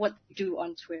what they do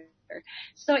on Twitter.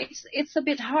 So it's a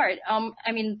bit hard.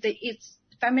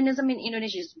 Feminism in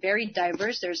Indonesia is very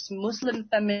diverse. There's Muslim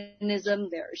feminism,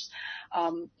 there's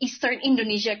Eastern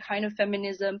Indonesia kind of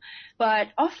feminism, but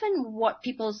often what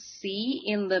people see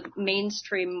in the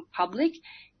mainstream public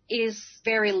is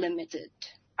very limited.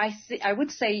 I would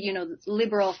say,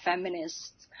 liberal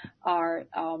feminists are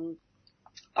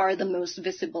the most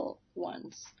visible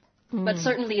ones, but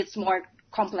certainly it's more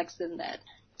complex than that.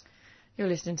 You're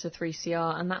listening to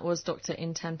 3CR, and that was Dr.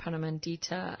 Intan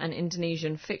Pranamandita, an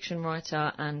Indonesian fiction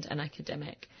writer and an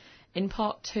academic. In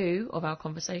part 2 of our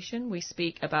conversation, we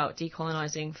speak about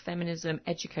decolonising feminism,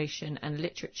 education and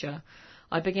literature.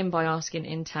 I begin by asking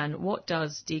Intan, what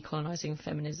does decolonising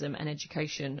feminism and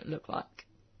education look like?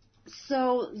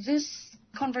 So this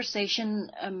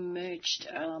conversation emerged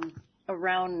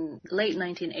around late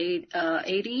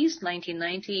 1980s,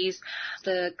 1990s.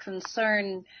 The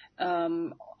concern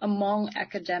among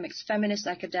academics, feminist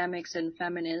academics and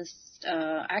feminist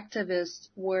activists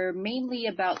were mainly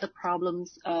about the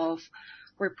problems of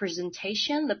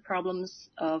representation, the problems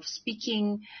of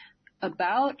speaking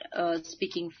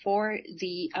for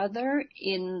the other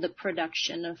in the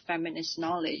production of feminist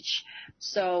knowledge.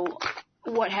 So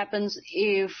what happens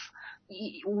if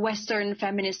Western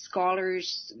feminist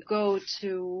scholars go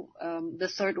to the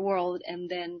third world and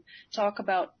then talk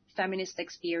about feminist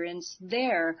experience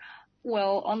there?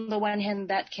 Well, on the one hand,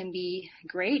 that can be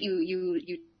great.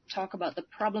 You talk about the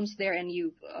problems there and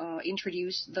you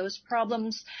introduce those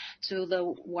problems to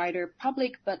the wider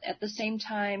public, but at the same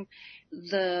time,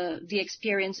 the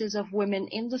experiences of women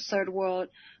in the third world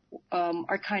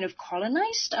are kind of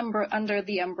colonized under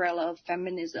the umbrella of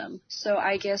feminism. So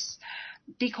I guess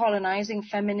decolonizing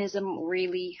feminism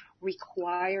really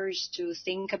requires to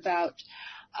think about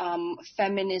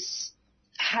feminists,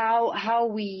 how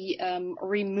we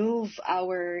remove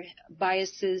our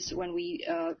biases when we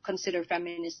consider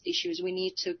feminist issues. We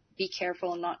need to be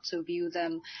careful not to view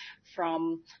them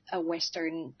from a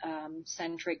Western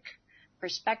centric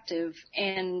perspective.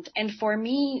 And for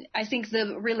me, I think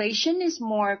the relation is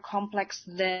more complex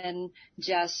than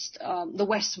just the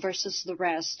West versus the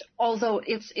rest. Although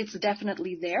it's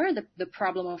definitely there, the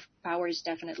problem of power is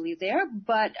definitely there.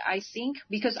 But I think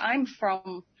because I'm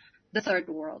from the third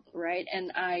world, right,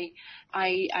 and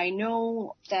I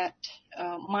know that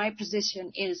my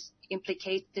position is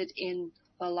implicated in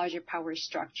a larger power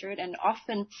structure, and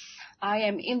often I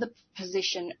am in the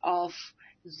position of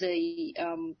the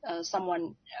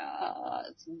someone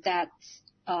that's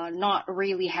not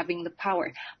really having the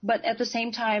power. But at the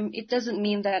same time, it doesn't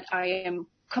mean that I am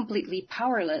completely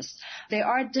powerless. There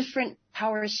are different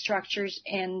power structures,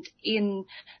 and in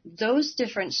those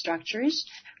different structures,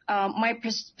 my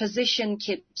position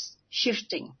keeps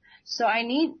shifting. So I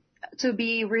need to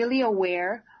be really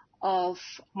aware of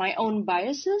my own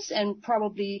biases, and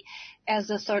probably as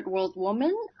a third world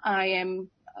woman, I am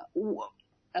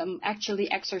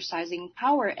actually exercising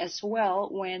power as well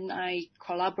when I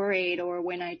collaborate or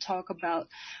when I talk about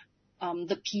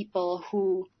the people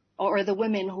who, or the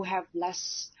women who have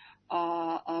less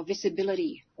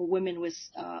visibility, or women with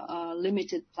a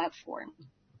limited platform.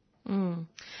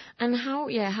 And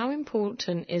how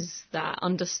important is that,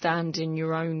 understanding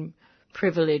your own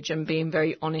privilege and being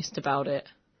very honest about it?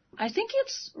 I think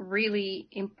it's really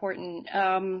important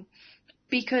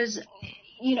because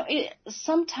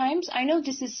sometimes, I know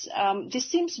this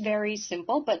seems very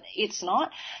simple, but it's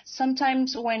not.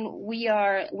 Sometimes when we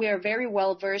are very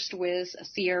well versed with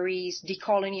theories,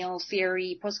 decolonial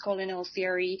theory, postcolonial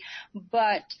theory,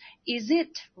 but is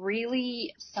it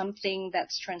really something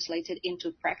that's translated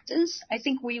into practice? I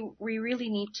think we really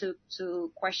need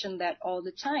to question that all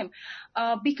the time,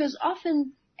 because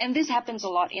often And this happens a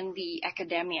lot in the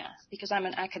academia because I'm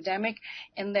an academic,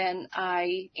 and then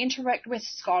I interact with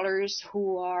scholars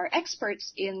who are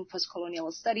experts in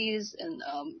post-colonial studies and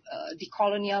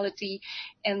decoloniality,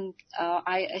 and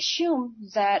I assume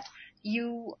that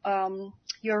you're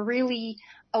really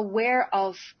aware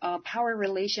of power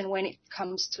relation when it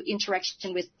comes to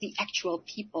interaction with the actual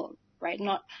people, right?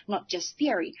 Not just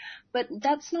theory. But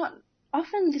that's not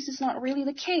often. This is not really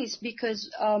the case because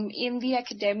in the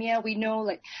academia we know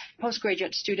like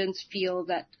postgraduate students feel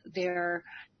that they're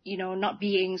not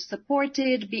being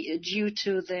supported due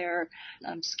to their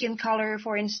skin color,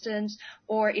 for instance,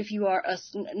 or if you are a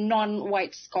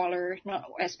non-white scholar,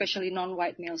 especially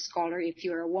non-white male scholar, if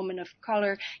you're a woman of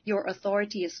color, your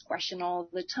authority is questioned all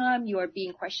the time. You are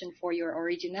being questioned for your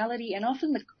originality, and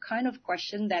often the kind of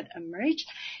question that emerge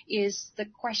is the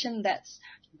question that's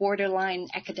borderline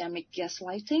academic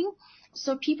gaslighting.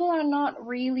 So people are not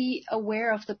really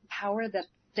aware of the power that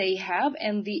they have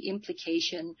and the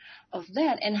implication of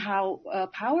that, and how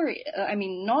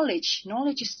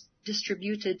knowledge is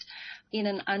distributed in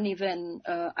an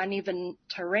uneven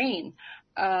terrain.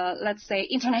 Let's say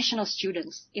international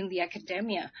students in the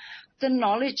academia, the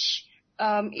knowledge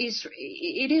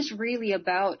is really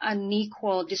about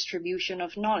unequal distribution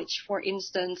of knowledge. For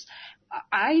instance,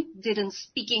 I didn't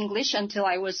speak English until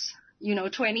I was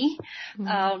 20.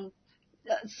 Mm-hmm.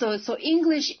 So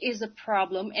English is a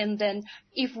problem, and then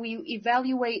if we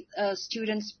evaluate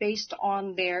students based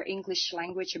on their English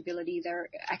language ability, their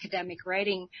academic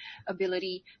writing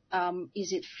ability,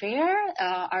 is it fair?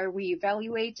 Are we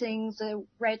evaluating the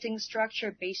writing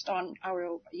structure based on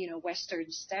our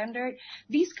Western standard?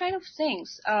 These kind of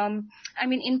things.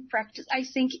 In practice, I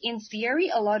think in theory,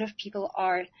 a lot of people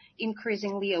are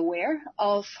increasingly aware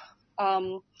of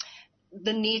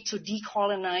the need to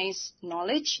decolonize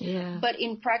knowledge. Yeah. But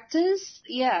in practice,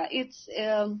 it's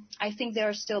I think there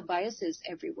are still biases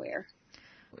everywhere.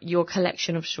 Your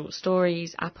collection of short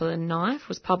stories, Apple and Knife,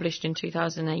 was published in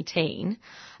 2018.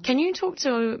 Can you talk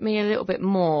to me a little bit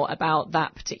more about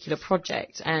that particular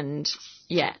project and,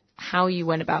 how you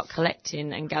went about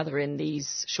collecting and gathering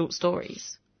these short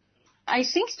stories? I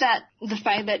think that the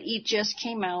fact that it just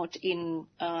came out in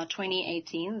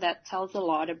 2018, that tells a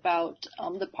lot about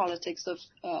the politics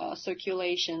of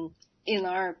circulation in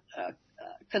our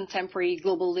contemporary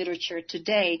global literature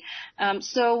today.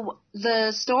 So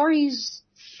the stories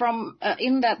from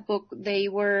in that book, they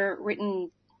were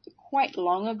written quite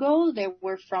long ago. They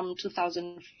were from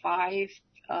 2005,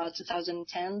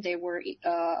 2010. They were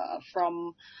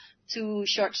from 2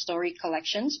 short story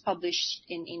collections published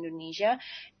in Indonesia.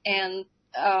 And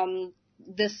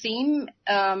the theme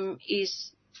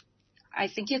is, I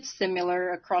think it's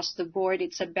similar across the board.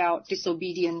 It's about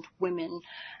disobedient women.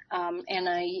 And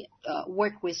I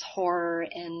work with horror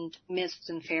and myths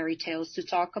and fairy tales to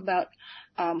talk about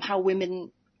how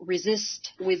women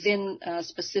resist within a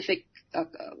specific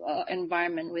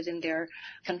environment, within their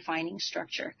confining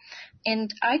structure.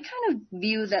 And I kind of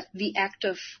view that the act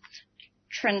of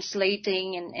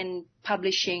translating and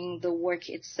publishing the work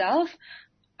itself,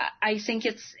 I think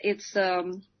it's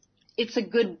a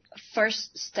good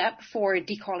first step for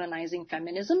decolonizing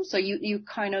feminism. So you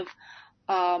kind of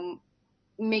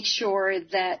make sure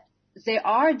that there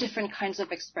are different kinds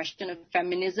of expression of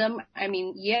feminism. I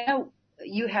mean,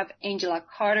 you have Angela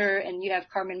Carter and you have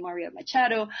Carmen Maria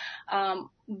Machado,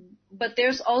 but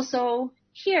there's also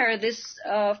here this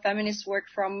feminist work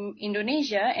from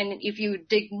Indonesia, and if you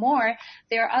dig more,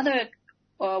 there are other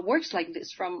works like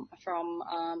this from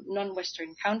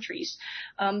non-Western countries.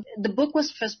 The book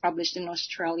was first published in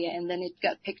Australia, and then it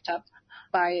got picked up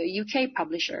by a UK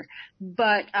publisher.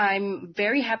 But I'm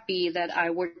very happy that I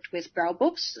worked with Brow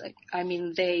Books. I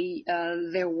mean,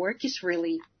 their work is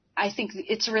really, I think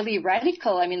it's really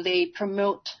radical. I mean, they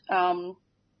promote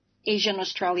Asian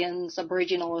Australians,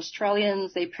 Aboriginal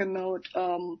Australians. They promote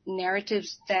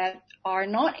narratives that are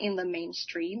not in the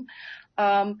mainstream.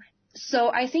 So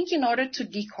I think in order to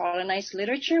decolonize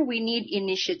literature, we need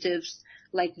initiatives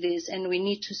like this, and we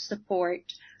need to support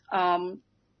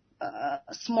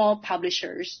small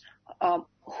publishers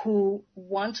who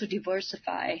want to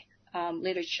diversify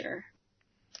literature.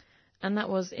 And that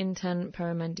was Intan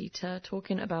Paramendita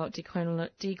talking about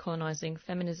decolonizing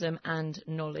feminism and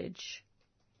knowledge.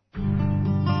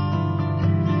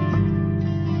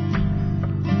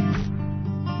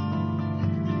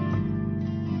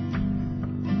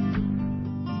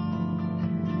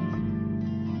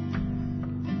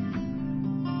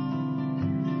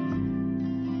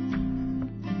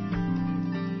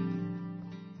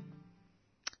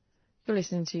 You're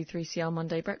listening to 3CR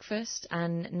Monday Breakfast,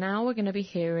 and now we're going to be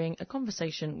hearing a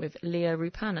conversation with Leah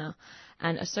Rupana,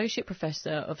 an Associate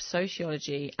Professor of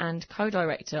Sociology and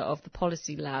Co-Director of the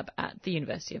Policy Lab at the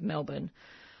University of Melbourne.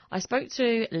 I spoke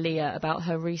to Leah about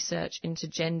her research into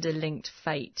gender-linked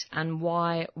fate and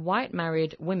why white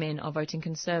married women are voting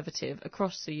Conservative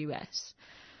across the US.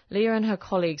 Leah and her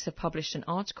colleagues have published an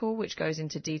article which goes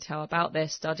into detail about their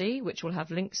study, which we'll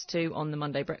have links to on the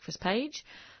Monday Breakfast page.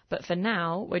 But for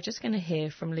now, we're just going to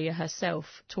hear from Leah herself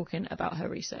talking about her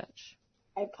research.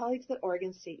 I have colleagues at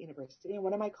Oregon State University, and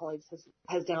one of my colleagues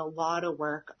has done a lot of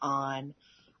work on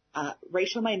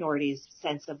racial minorities'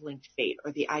 sense of linked fate,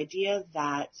 or the idea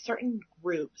that certain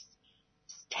groups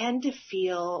tend to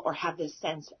feel or have this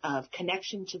sense of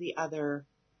connection to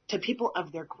people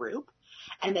of their group,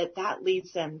 and that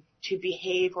leads them to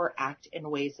behave or act in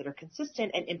ways that are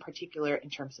consistent, and in particular in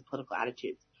terms of political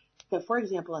attitudes. So, for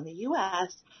example, in the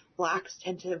U.S., blacks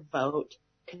tend to vote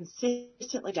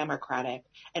consistently Democratic,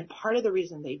 and part of the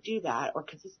reason they do that, or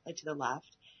consistently to the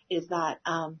left, is that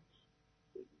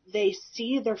they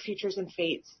see their futures and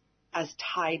fates as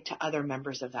tied to other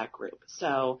members of that group.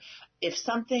 So if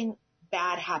something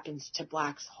bad happens to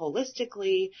blacks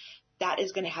holistically, that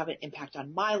is going to have an impact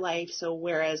on my life. So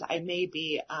whereas I may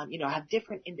be, have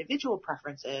different individual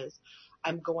preferences,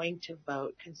 I'm going to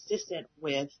vote consistent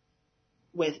with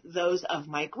those of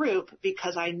my group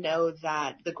because I know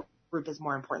that the group is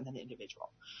more important than the individual.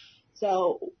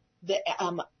 So the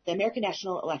American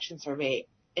National Election Survey,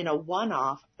 in a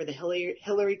one-off for the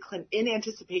Hillary Clinton, in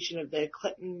anticipation of the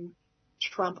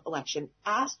Clinton-Trump election,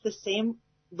 asked the same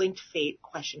linked fate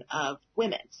question of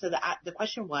women. So the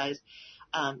question was,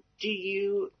 do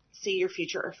you see your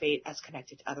future or fate as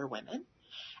connected to other women?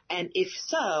 And if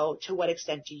so, to what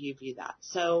extent do you view that?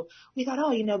 So we thought,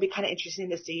 it'd be kind of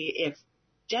interesting to see if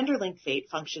gender-linked fate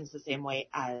functions the same way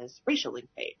as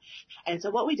racial-linked fate. And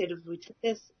so what we did is we took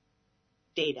this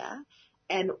data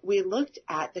and we looked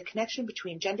at the connection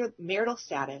between marital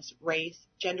status, race,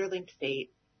 gender-linked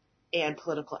fate, and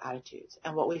political attitudes.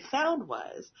 And what we found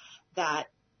was that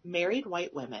married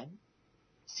white women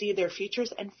see their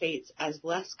futures and fates as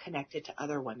less connected to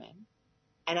other women,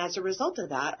 and as a result of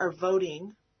that are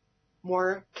voting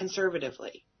more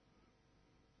conservatively.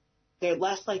 They're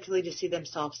less likely to see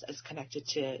themselves as connected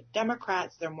to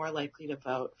Democrats. They're more likely to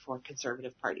vote for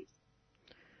conservative parties.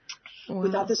 Wow.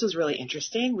 We thought this was really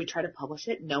interesting. We tried to publish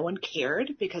it. No one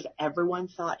cared because everyone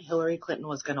thought Hillary Clinton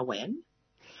was going to win.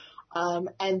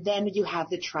 And then you have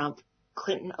the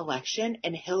Trump-Clinton election,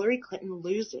 and Hillary Clinton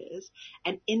loses,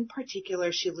 and in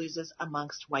particular, she loses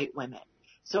amongst white women.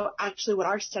 So actually what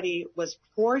our study was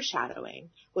foreshadowing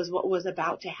was what was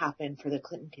about to happen for the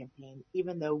Clinton campaign,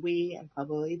 even though we, and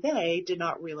probably they, did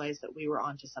not realize that we were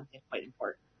onto something quite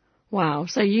important. Wow.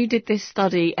 So you did this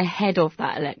study ahead of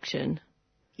that election?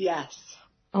 Yes.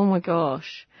 Oh my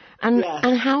gosh. And yes.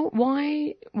 And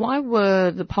why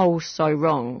were the polls so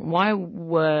wrong? Why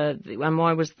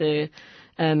was the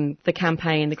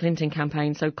campaign, the Clinton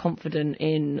campaign, so confident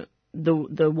in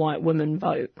the white woman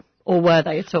vote? Or were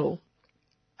they at all?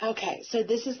 Okay, so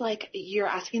this is like you're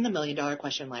asking the $1 million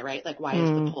question, right? Like, why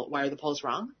are the polls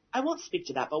wrong? I won't speak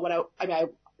to that, but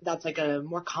that's like a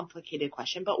more complicated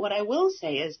question. But what I will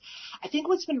say is, I think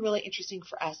what's been really interesting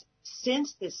for us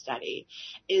since this study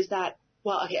is that,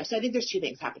 so I think there's two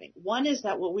things happening. One is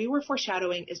that what we were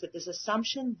foreshadowing is that this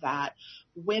assumption that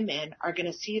women are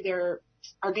going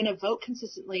to vote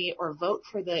consistently or vote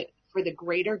for the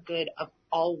greater good of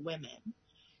all women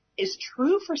is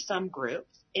true for some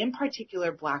groups, in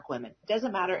particular black women. It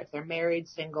doesn't matter if they're married,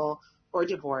 single, or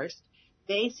divorced.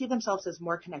 They see themselves as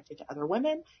more connected to other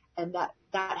women, and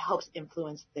that helps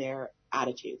influence their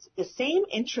attitudes. The same,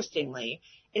 interestingly,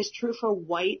 is true for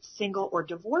white, single, or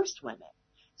divorced women.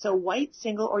 So white,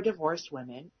 single, or divorced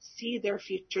women see their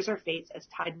futures or fates as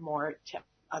tied more to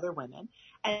other women,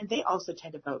 and they also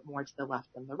tend to vote more to the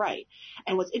left than the right.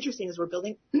 And what's interesting is we're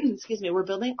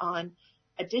building on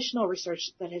additional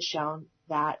research that has shown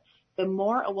that the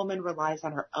more a woman relies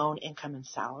on her own income and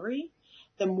salary,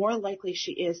 the more likely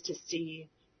she is to see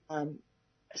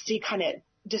kind of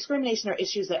discrimination or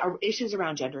issues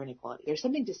around gender inequality. There's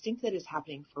something distinct that is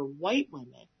happening for white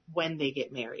women when they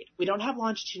get married. We don't have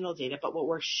longitudinal data, but what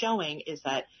we're showing is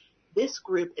that this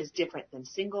group is different than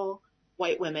single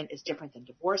white women, is different than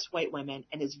divorced white women,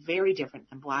 and is very different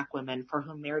than black women for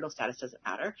whom marital status doesn't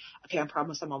matter. Okay, I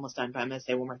promise I'm almost done, but I'm going to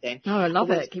say one more thing. Oh, I love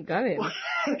it. Keep going.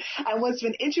 And what's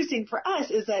been interesting for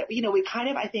us is that, we kind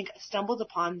of, I think, stumbled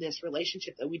upon this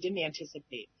relationship that we didn't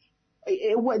anticipate.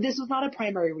 This was not a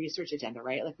primary research agenda,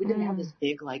 right? Like, we didn't have this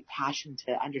big, passion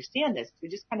to understand this. We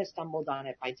just kind of stumbled on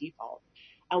it by default.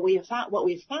 And what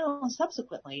we've found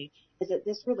subsequently is that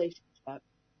this relationship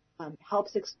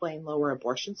helps explain lower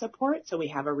abortion support. So we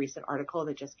have a recent article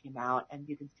that just came out, and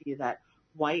you can see that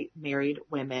white married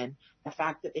women, the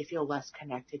fact that they feel less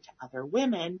connected to other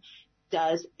women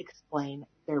does explain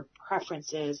their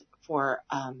preferences for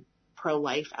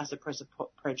pro-life as opposed to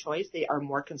pro-choice. They are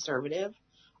more conservative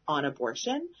on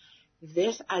abortion.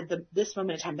 This, at this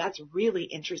moment in time, that's really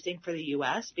interesting for the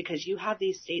U.S. because you have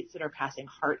these states that are passing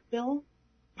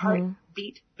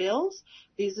heartbeat bills.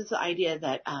 This is the idea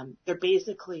that they're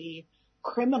basically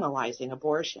criminalizing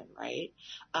abortion, right?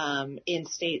 In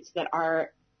states that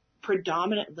are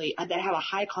predominantly, that have a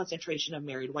high concentration of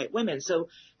married white women. So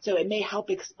it may help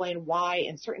explain why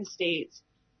in certain states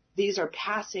these are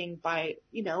passing by,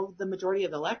 the majority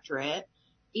of the electorate,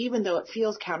 even though it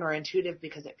feels counterintuitive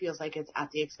because it feels like it's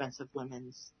at the expense of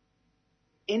women's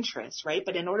interests, right?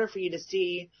 But in order for you to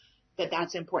see that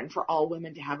that's important for all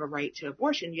women to have a right to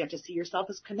abortion, you have to see yourself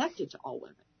as connected to all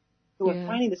women. So we're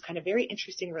finding this kind of very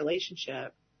interesting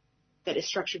relationship that is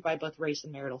structured by both race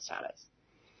and marital status.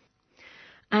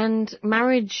 And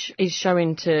marriage is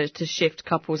showing to shift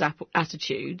couples'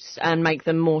 attitudes and make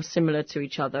them more similar to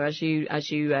each other as you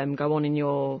go on in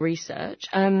your research.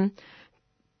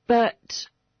 But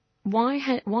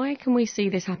why can we see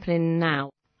this happening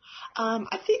now?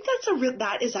 I think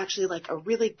that is actually like a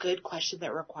really good question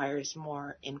that requires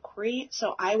more inquiry.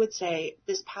 So I would say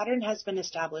this pattern has been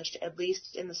established, at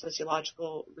least in the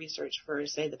sociological research, for,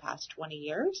 say, the past 20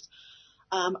 years.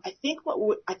 I think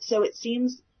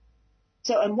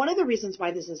and one of the reasons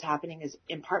why this is happening is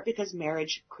in part because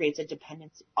marriage creates a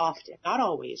dependency often, not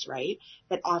always, right,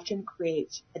 but often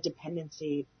creates a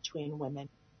dependency between women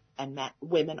on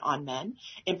men,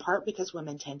 in part because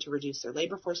women tend to reduce their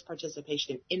labor force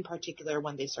participation, in particular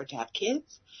when they start to have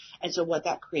kids. And so what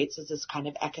that creates is this kind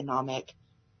of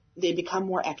they become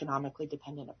more economically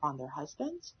dependent upon their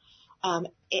husbands. And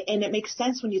it makes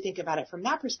sense when you think about it from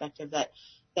that perspective that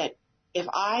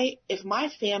if my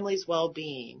family's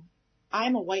well-being,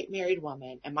 I'm a white married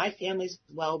woman and my family's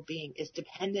well-being is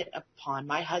dependent upon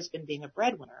my husband being a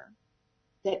breadwinner,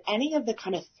 that any of the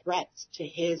kind of threats to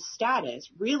his status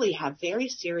really have very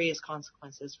serious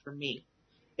consequences for me,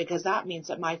 because that means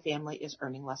that my family is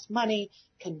earning less money,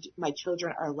 my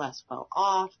children are less well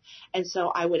off. And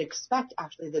so I would expect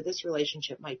actually that this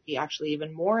relationship might be actually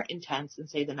even more intense than,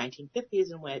 say, the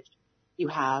 1950s, in which you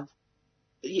have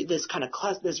this kind of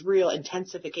this real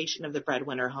intensification of the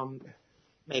breadwinner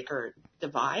homemaker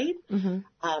divide. Mm-hmm.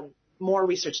 More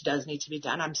research does need to be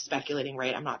done. I'm speculating,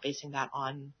 right? I'm not basing that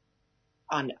I'm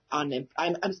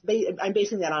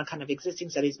basing that on kind of existing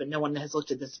studies, but no one has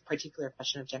looked at this particular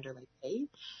question of gender-like pay.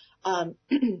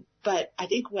 But I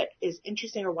think what is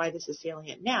interesting, or why this is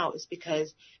salient now, is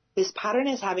because this pattern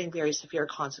is having very severe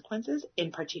consequences.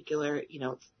 In particular,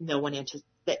 no one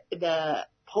the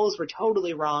polls were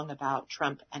totally wrong about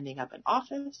Trump ending up in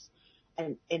office.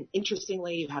 And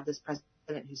interestingly, you have this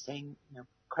president who's saying,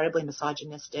 incredibly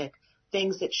misogynistic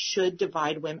things that should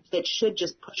divide women, that should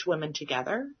just push women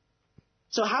together.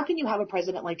 So how can you have a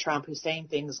president like Trump who's saying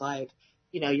things like,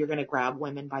 you're going to grab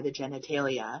women by the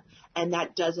genitalia, and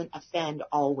that doesn't offend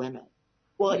all women?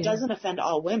 Well, it doesn't offend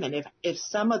all women if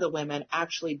some of the women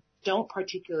actually don't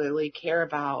particularly care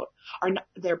about,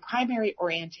 their primary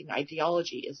orienting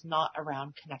ideology is not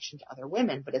around connection to other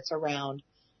women, but it's around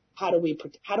how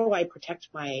do I protect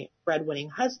my breadwinning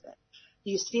husband?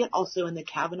 You see it also in the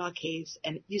Kavanaugh case,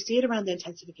 and you see it around the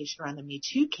intensification around the Me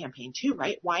Too campaign too,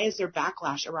 right? Why is there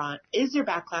backlash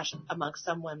amongst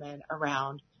some women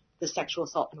around the sexual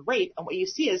assault and rape? And what you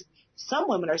see is some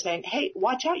women are saying, hey,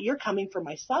 watch out, you're coming for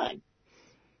my son.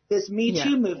 This Me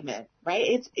Too movement,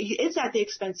 right? It's at the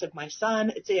expense of my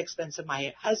son. It's at the expense of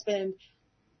my husband.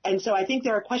 And so I think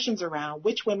there are questions around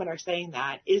which women are saying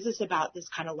that. Is this about this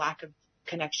kind of lack of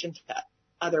connection to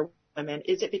other women?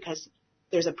 Is it because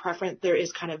there's a preference, there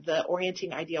is kind of the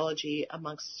orienting ideology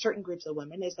amongst certain groups of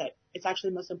women is that it's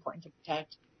actually most important to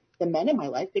protect the men in my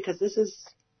life, because this is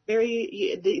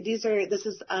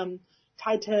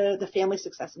tied to the family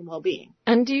success and well-being.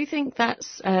 And do you think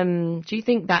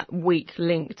that weak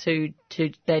link to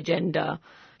their gender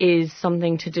is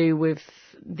something to do with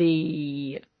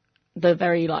the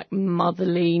very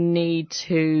motherly need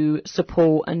to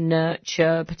support and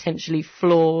nurture potentially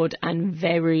flawed and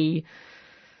very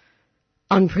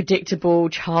unpredictable,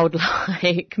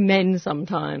 childlike men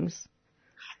sometimes?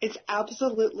 It's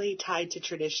absolutely tied to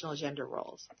traditional gender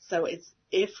roles. So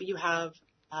if you have,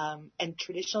 and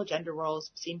traditional gender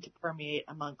roles seem to permeate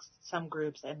amongst some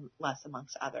groups and less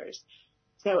amongst others.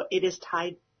 So it is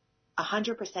tied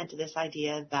 100% to this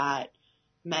idea that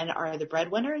men are the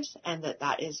breadwinners, and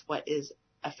that is what is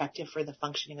effective for the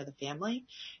functioning of the family.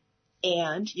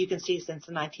 And you can see since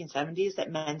the 1970s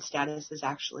that men's status has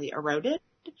actually eroded,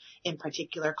 in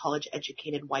particular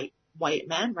college-educated white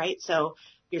men, right? So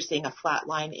you're seeing a flat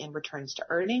line in returns to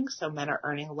earnings, so men are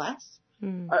earning less.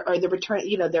 Or the return,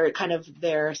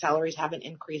 their salaries haven't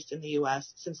increased in the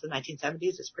U.S. since the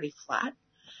 1970s. It's pretty flat.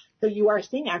 So you are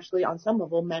seeing actually on some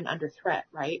level men under threat,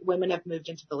 right? Women have moved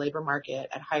into the labor market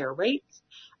at higher rates.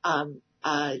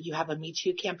 You have a Me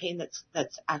Too campaign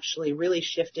that's actually really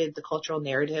shifted the cultural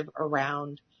narrative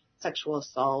around sexual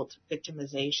assault,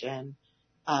 victimization,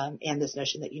 and this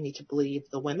notion that you need to believe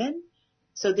the women.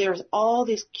 So there's all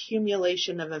this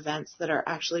accumulation of events that are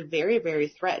actually very, very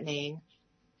threatening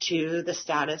to the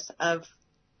status of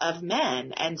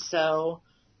men. And so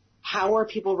how are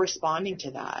people responding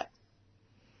to that?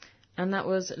 And that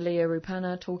was Leah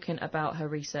Rupana talking about her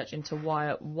research into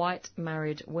why white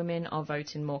married women are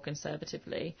voting more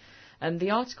conservatively. And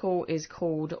the article is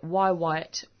called Why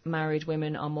White Married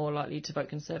Women Are More Likely to Vote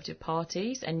Conservative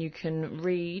Parties, and you can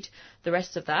read the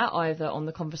rest of that either on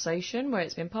The Conversation, where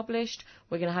it's been published.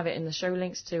 We're going to have it in the show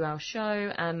links to our show,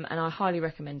 and I highly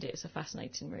recommend it. It's a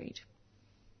fascinating read.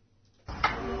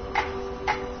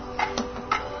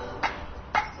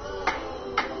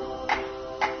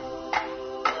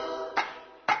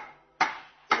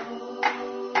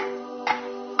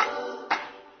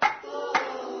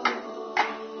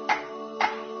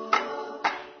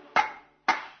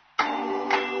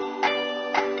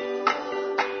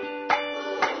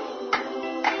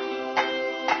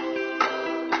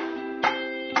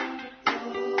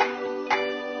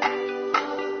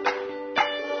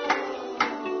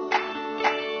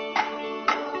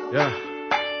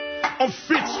 I'm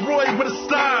Fitzroy where the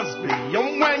stars be.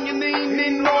 I'm Wanganine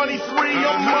in 93.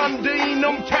 I'm mundane,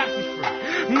 I'm Kathy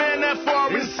free. Man, that far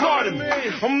inside of me.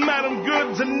 I'm Adam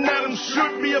Goods and Adam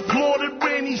should be applauded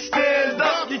when he stand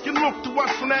up. You can look to us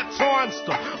from that time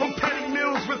stuff. I'm Penny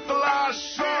Mills with the last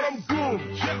shot. I'm Goom,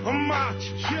 I'm March.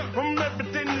 I'm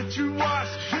everything that you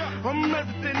ask. I'm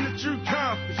everything that you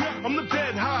can't be. I'm the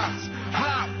dead hearts,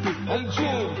 heartbeat. I'm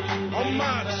Goom, I'm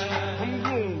March. I'm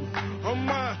Goom, I'm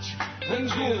March. I'm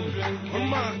Goom, I'm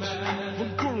March.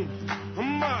 I'm Goom,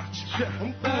 I'm March.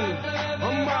 I'm Goom,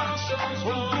 I'm March. I'm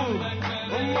Goom,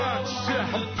 I'm March.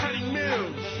 I'm Penny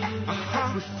Mills.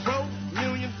 With 12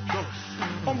 million ghosts.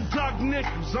 I'm Doug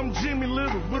Nichols, I'm Jimmy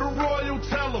Little with a royal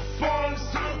telephone.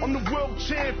 I'm the world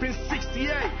champion 68.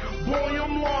 Boy,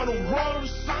 I'm Lionel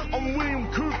Rose. I'm William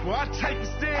Cooper, I take a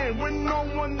stand when no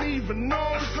one even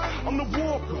knows. I'm the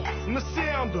walker, I'm the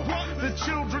sounder. The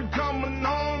children coming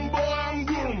home, boy, I'm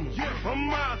Goom. I'm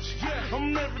March,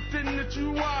 I'm everything that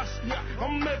you ask.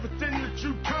 I'm everything that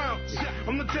you can't.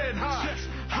 I'm the dead hearts,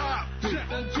 heartbeat.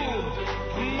 I'm Goom,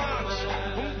 I'm March,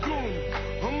 I'm Goom.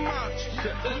 I'm March,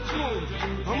 I'm Goom.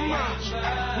 I'm March,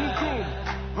 I'm Goom.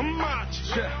 I'm March,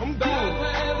 I'm Goom.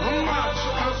 I'm March,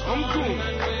 I'm Goom.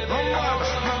 I'm March,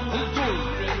 I'm Goom.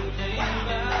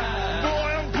 Boy,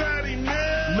 I'm Patty,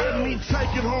 man. Let me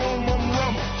take it home, I'm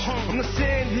Rummer. I'm the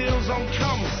Sand Hills, I'm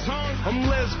coming. I'm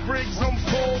Les Briggs, I'm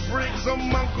Paul Briggs.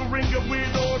 I'm Uncle Ringo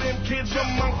with all them kids,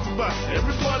 I'm Uncle Bus.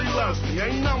 Everybody loves me,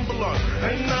 ain't none below,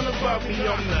 ain't none above me.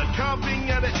 I'm the carving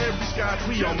out of every sky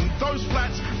tree. I'm those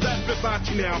flats that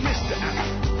Vivace now, Mr.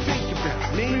 Apple. Think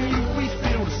about me and you, we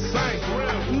feel the same.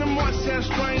 And it might sound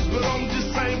strange, but I'm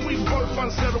just saying we both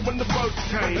unsettled when the votes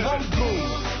came. I'm Goom,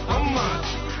 I'm March,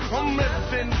 I'm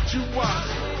everything that you want.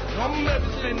 I'm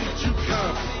everything that you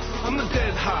can't. I'm the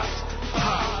dead heart,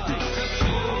 heartbeat.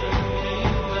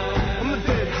 I'm the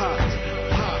dead heart,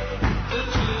 heartbeat.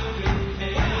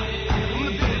 I'm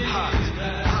the dead heart,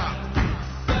 heartbeat.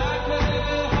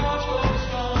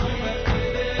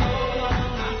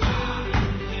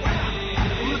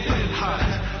 I'm the dead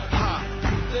heart,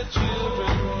 heartbeat. The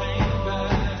children came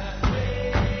back.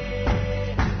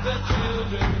 The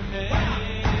children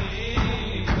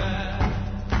came back.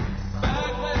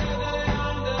 Back where they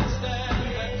understand.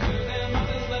 Back to their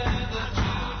mother's land. The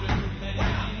children came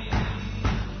back.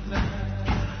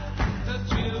 The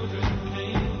children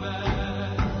came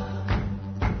back.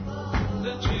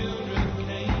 The children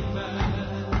came back.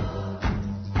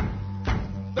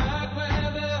 Back where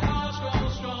their hearts grow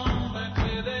strong. Back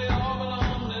where they all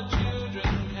belong. The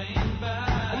children came back.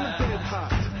 I'm the dead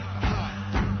heart.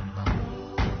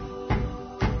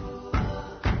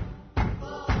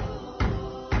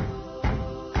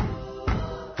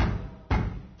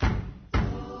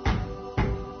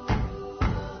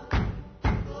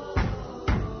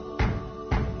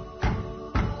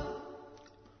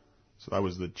 So that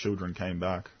was The Children Came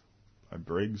Back by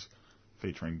Briggs,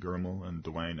 featuring Gurmal and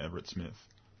Dwayne Everett Smith.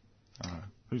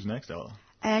 Who's next, Ella?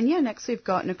 And next we've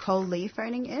got Nicole Lee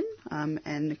phoning in.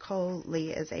 And Nicole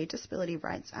Lee is a disability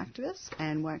rights activist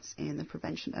and works in the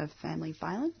prevention of family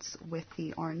violence with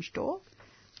the Orange Door.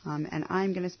 And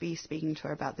I'm going to be speaking to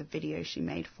her about the video she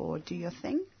made for Do Your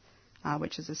Thing,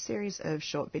 which is a series of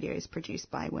short videos produced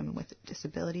by Women with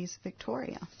Disabilities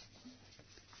Victoria.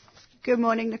 Good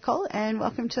morning, Nicole, and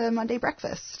welcome to Monday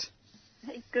Breakfast.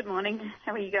 Hey, good morning.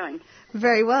 How are you going?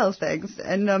 Very well, thanks.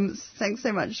 And thanks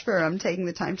so much for taking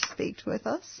the time to speak with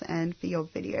us and for your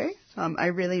video. I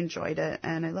really enjoyed it,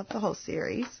 and I love the whole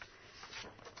series.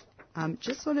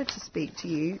 Just wanted to speak to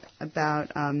you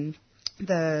about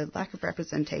the lack of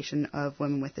representation of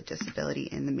women with a disability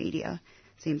in the media.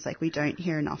 Seems like we don't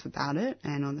hear enough about it,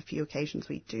 and on the few occasions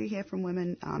we do hear from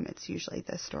women, it's usually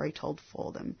their story told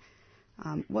for them.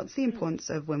 What's the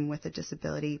importance of women with a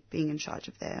disability being in charge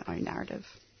of their own narrative?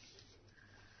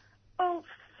 Well,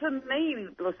 for me,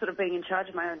 sort of being in charge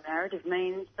of my own narrative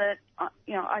means that,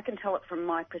 I can tell it from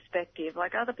my perspective.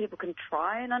 Like, other people can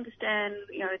try and understand,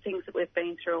 things that we've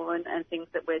been through and things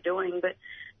that we're doing, but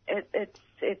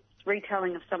it's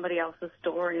retelling of somebody else's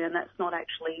story, and that's not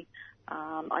actually,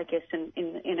 I guess,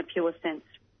 in a pure sense,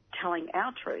 telling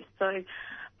our truth. So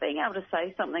being able to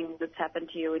say something that's happened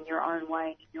to you in your own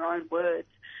way, in your own words,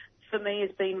 for me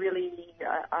has been really,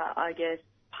 I guess,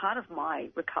 part of my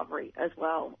recovery as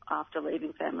well after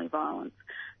leaving family violence.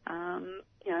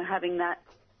 Having that,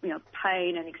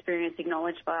 pain and experience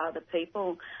acknowledged by other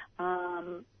people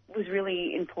was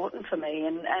really important for me.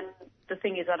 And the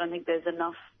thing is, I don't think there's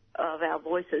enough of our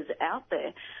voices out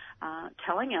there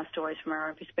telling our stories from our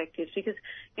own perspectives, because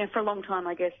for a long time,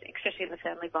 I guess, especially in the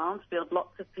family violence field,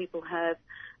 lots of people have,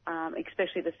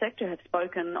 especially the sector, have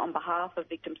spoken on behalf of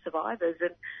victim survivors,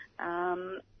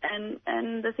 and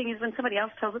the thing is, when somebody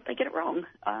else tells it, they get it wrong,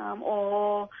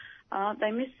 or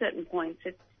they miss certain points.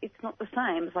 It's not the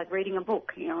same. It's like reading a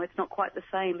book. It's not quite the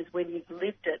same as when you've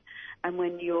lived it and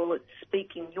when you're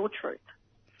speaking your truth.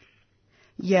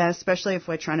 Yeah, especially if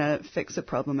we're trying to fix a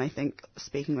problem, I think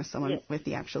speaking with someone with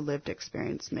the actual lived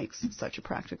experience makes such a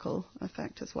practical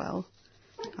effect as well.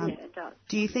 It does.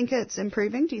 Do you think it's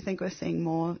improving? Do you think we're seeing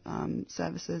more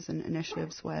services and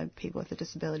initiatives where people with a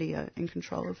disability are in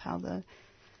control of how the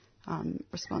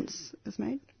response is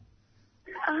made?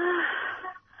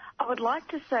 I would like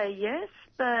to say yes,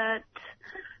 but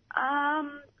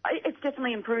it's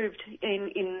definitely improved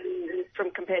from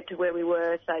compared to where we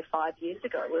were, say, 5 years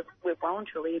ago. We've well and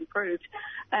truly improved,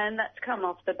 and that's come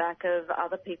off the back of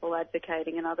other people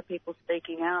advocating and other people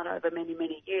speaking out over many,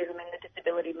 many years. I mean, the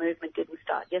disability movement didn't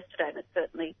start yesterday, and it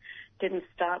certainly didn't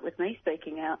start with me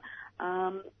speaking out.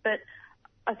 But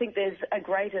I think there's a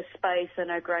greater space and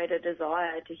a greater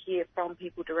desire to hear from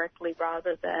people directly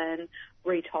rather than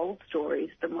retold stories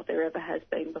than what there ever has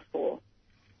been before.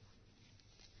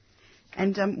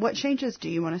 And what changes do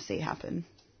you want to see happen?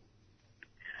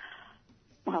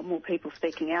 Well, more people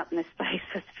speaking out in this space,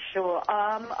 that's for sure.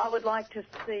 I would like to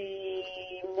see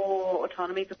more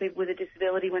autonomy for people with a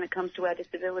disability when it comes to our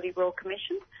Disability Royal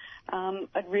Commission.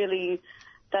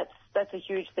 That's a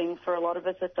huge thing for a lot of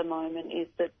us at the moment, is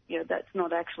that that's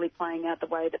not actually playing out the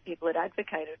way that people had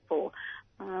advocated for,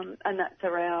 and that's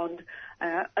around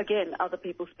again, other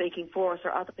people speaking for us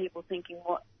or other people thinking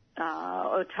what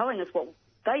or telling us what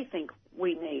they think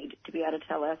we need to be able to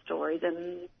tell our stories,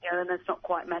 and and that's not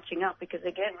quite matching up, because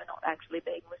again, we're not actually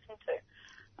being listened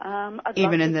to.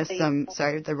 Even in this,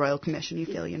 the Royal Commission, you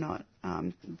feel you're not,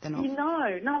 they're not.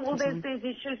 No. Well, there's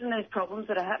issues and there's problems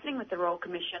that are happening with the Royal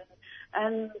Commission,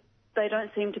 and they don't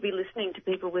seem to be listening to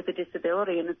people with a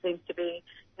disability, and it seems to be,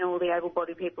 all the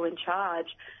able-bodied people in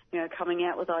charge, coming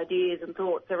out with ideas and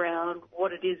thoughts around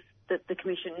what it is that the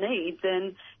Commission needs,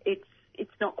 and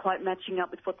it's not quite matching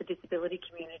up with what the disability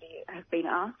community have been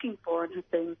asking for and have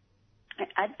been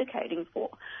advocating for.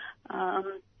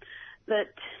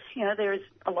 There is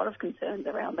a lot of concerns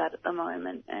around that at the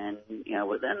moment, and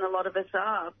a lot of us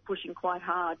are pushing quite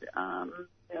hard,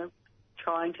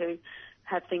 trying to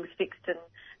have things fixed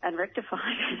and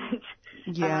rectified.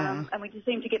 Yeah. And we just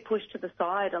seem to get pushed to the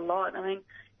side a lot. I mean,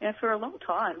 for a long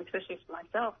time, especially for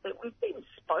myself, that we've been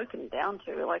spoken down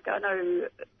to. Like, I know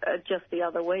just the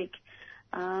other week,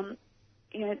 I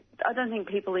don't think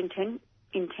people intend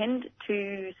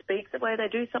to speak the way they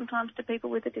do sometimes to people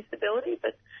with a disability,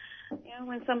 but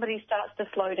when somebody starts to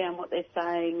slow down what they're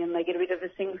saying and they get a bit of a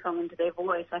sing-song into their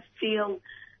voice, I feel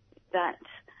that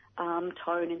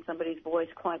tone in somebody's voice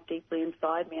quite deeply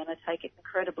inside me, and I take it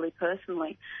incredibly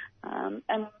personally.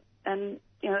 And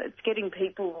it's getting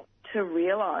people to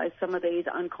realise some of these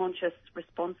unconscious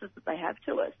responses that they have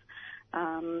to us,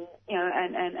 and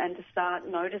to start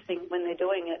noticing when they're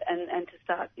doing it, and to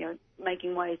start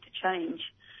making ways to change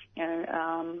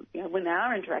when they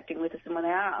are interacting with us and when they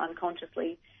are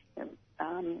unconsciously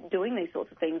doing these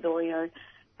sorts of things, or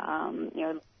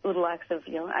little acts of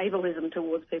ableism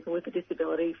towards people with a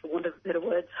disability, for want of a better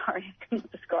word. Sorry, I'm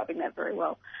not describing that very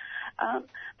well.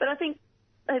 But I think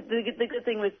the good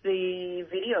thing with the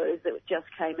videos that just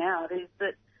came out is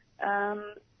that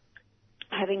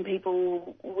having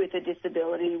people with a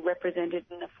disability represented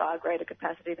in a far greater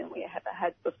capacity than we have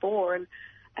had before,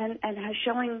 and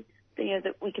showing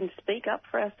that we can speak up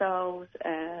for ourselves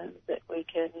and that we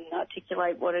can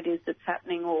articulate what it is that's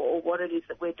happening or what it is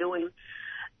that we're doing.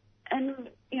 And,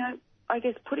 I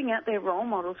guess putting out there role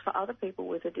models for other people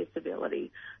with a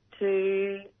disability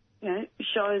to,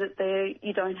 show that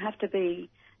you don't have to be,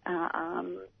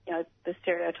 the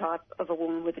stereotype of a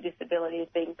woman with a disability as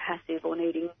being passive or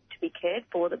needing to be cared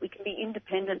for, that we can be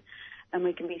independent and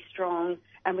we can be strong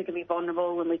and we can be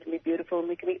vulnerable and we can be beautiful and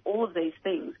we can be all of these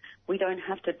things. We don't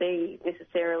have to be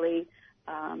necessarily,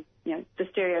 the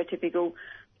stereotypical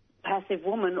passive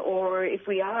woman, or if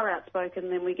we are outspoken,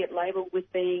 then we get labelled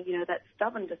with being, that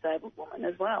stubborn disabled woman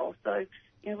as well. So,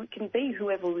 we can be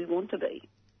whoever we want to be.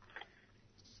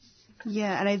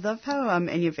 Yeah, and I love how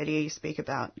in your video you speak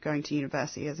about going to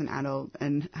university as an adult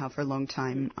and how for a long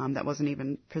time that wasn't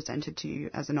even presented to you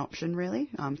as an option, really,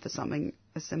 for something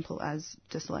as simple as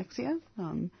dyslexia.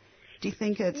 Do you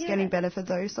think it's getting better for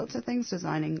those sorts of things,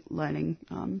 designing learning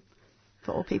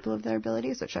for all people of their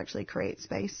abilities, which actually create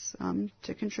space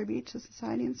to contribute to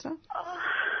society and stuff?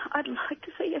 I'd like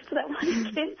to say yes to that one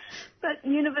again, but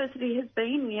university has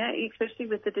been, especially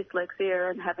with the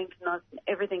dyslexia and having to know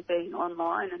everything being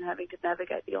online and having to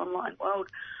navigate the online world,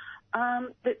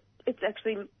 that it's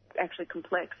actually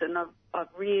complex, and I've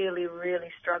really, really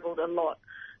struggled a lot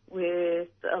with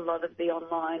a lot of the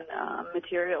online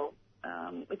material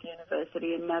with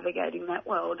university and navigating that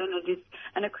world,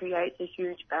 and it creates a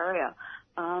huge barrier.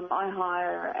 I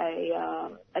hire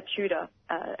a tutor,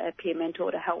 a peer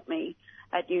mentor to help me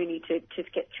at uni to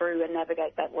get through and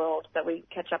navigate that world. So we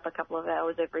catch up a couple of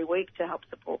hours every week to help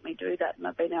support me do that, and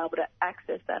I've been able to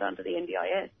access that under the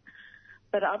NDIS.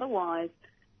 But otherwise,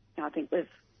 I think with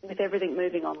everything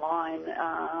moving online,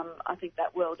 I think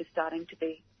that world is starting to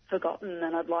be forgotten,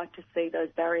 and I'd like to see those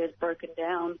barriers broken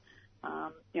down.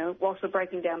 Whilst we're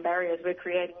breaking down barriers, we're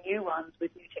creating new ones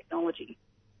with new technology,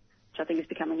 which I think is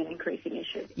becoming an increasing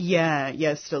issue.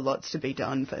 Yeah, still lots to be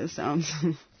done for sounds.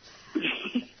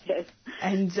 Yes.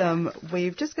 And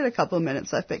we've just got a couple of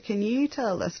minutes left, but can you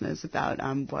tell listeners about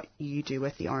what you do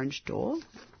with the Orange Door?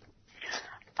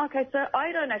 Okay, so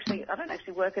I don't actually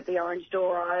work at the Orange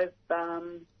Door.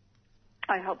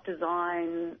 I help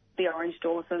design the Orange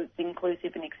Door so it's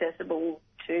inclusive and accessible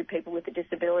to people with a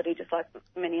disability, just like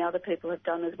many other people have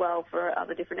done as well for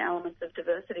other different elements of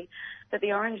diversity. But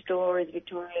the Orange Door is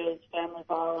Victoria's family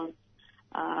violence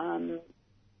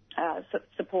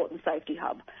support and safety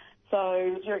hub. So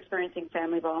if you're experiencing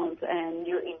family violence and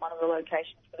you're in one of the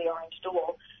locations for the Orange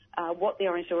Door, what the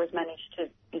Orange Door is meant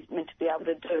to be able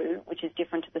to do, which is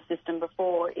different to the system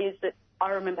before, is that I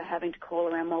remember having to call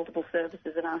around multiple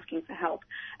services and asking for help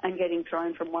and getting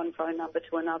thrown from one phone number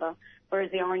to another.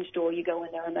 Whereas the Orange Door, you go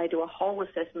in there and they do a whole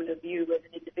assessment of you as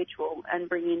an individual and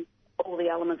bring in all the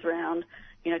elements around,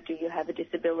 do you have a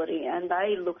disability? And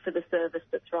they look for the service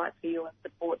that's right for you and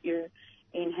support you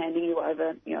in handing you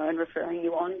over, and referring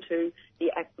you onto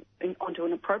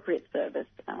an appropriate service.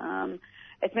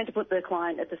 It's meant to put the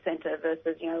client at the centre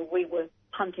versus, we were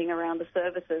hunting around the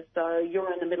services, so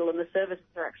you're in the middle and the services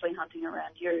are actually hunting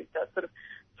around you. So it's sort of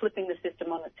flipping the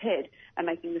system on its head and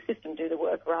making the system do the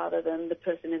work rather than the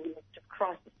person in the midst of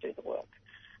crisis do the work.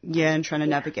 Yeah, and trying to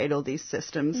navigate all these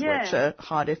systems, which are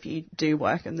hard if you do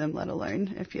work in them, let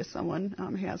alone if you're someone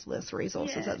who has less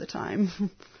resources at the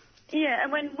time. Yeah,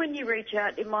 and when you reach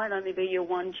out, it might only be your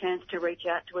one chance to reach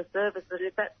out to a service, but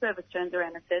if that service turns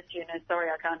around and says to you, sorry,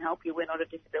 I can't help you, we're not a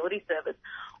disability service,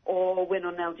 or we're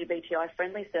not an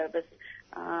LGBTI-friendly service,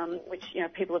 which,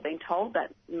 people have been told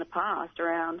that in the past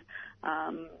around,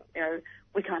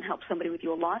 we can't help somebody with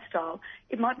your lifestyle,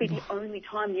 it might be the only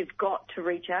time you've got to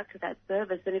reach out to that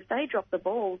service, and if they drop the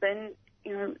ball, then,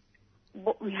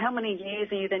 how many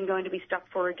years are you then going to be stuck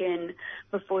for again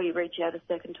before you reach out a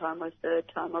second time or third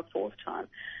time or fourth time?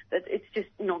 But it's just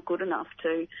not good enough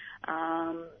to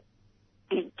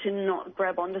not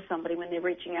grab onto somebody when they're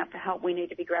reaching out for help. We need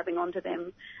to be grabbing onto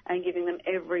them and giving them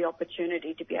every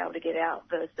opportunity to be able to get out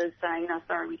versus saying, no,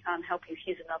 sorry, we can't help you.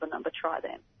 Here's another number. Try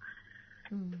them.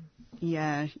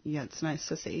 Yeah, it's nice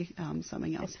to see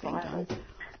something else being done.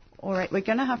 All right, we're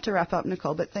going to have to wrap up,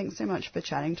 Nicole, but thanks so much for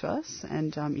chatting to us.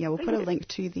 And, we'll put a link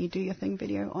to the Do Your Thing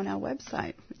video on our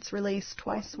website. It's released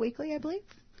twice weekly, I believe.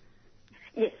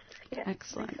 Yes, Yeah,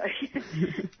 Excellent.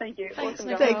 Thank you. Thanks,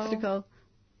 Awesome, Nicole. guys. Thanks, Nicole.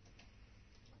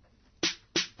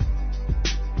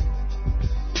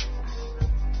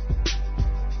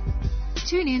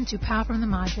 Tune in to Power from the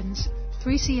Margins,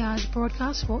 3CR's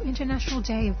broadcast for International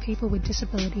Day of People with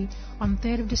Disability on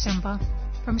 3rd of December.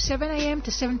 From 7 a.m.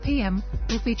 to 7 p.m.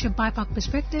 will feature BIPOC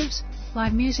perspectives,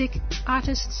 live music,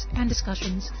 artists and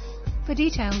discussions. For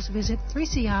details, visit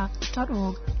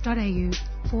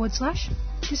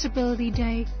 3cr.org.au/Disability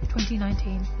Day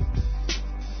 2019.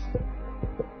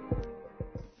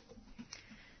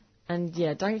 And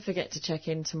yeah, don't forget to check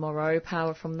in tomorrow,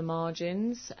 Power from the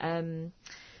Margins.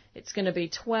 It's going to be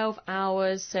 12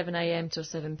 hours, 7 a.m. till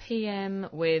 7 p.m.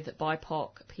 with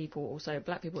BIPOC people, also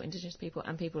black people, indigenous people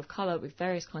and people of colour with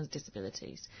various kinds of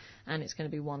disabilities. And it's going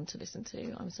to be one to listen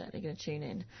to. I'm certainly going to tune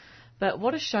in. But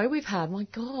what a show we've had. My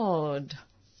God.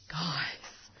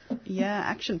 Guys. Yeah,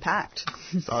 action-packed.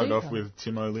 Started off with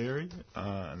Tim O'Leary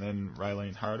and then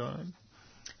Raylene Harradine.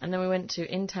 And then we went to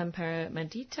Intampera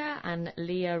Medita and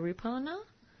Leah Rupana.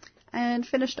 And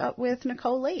finished up with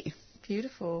Nicole Lee.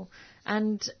 Beautiful.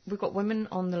 And we've got women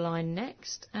on the line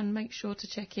next. And make sure to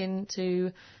check in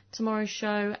to tomorrow's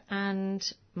show and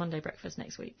Monday Breakfast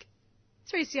next week.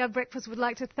 3CR Breakfast would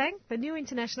like to thank the New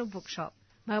International Bookshop,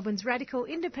 Melbourne's radical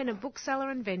independent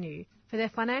bookseller and venue, for their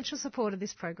financial support of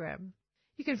this program.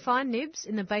 You can find Nibs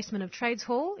in the basement of Trades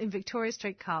Hall in Victoria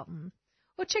Street, Carlton.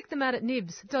 Or check them out at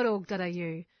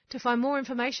nibs.org.au to find more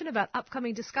information about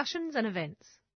upcoming discussions and events.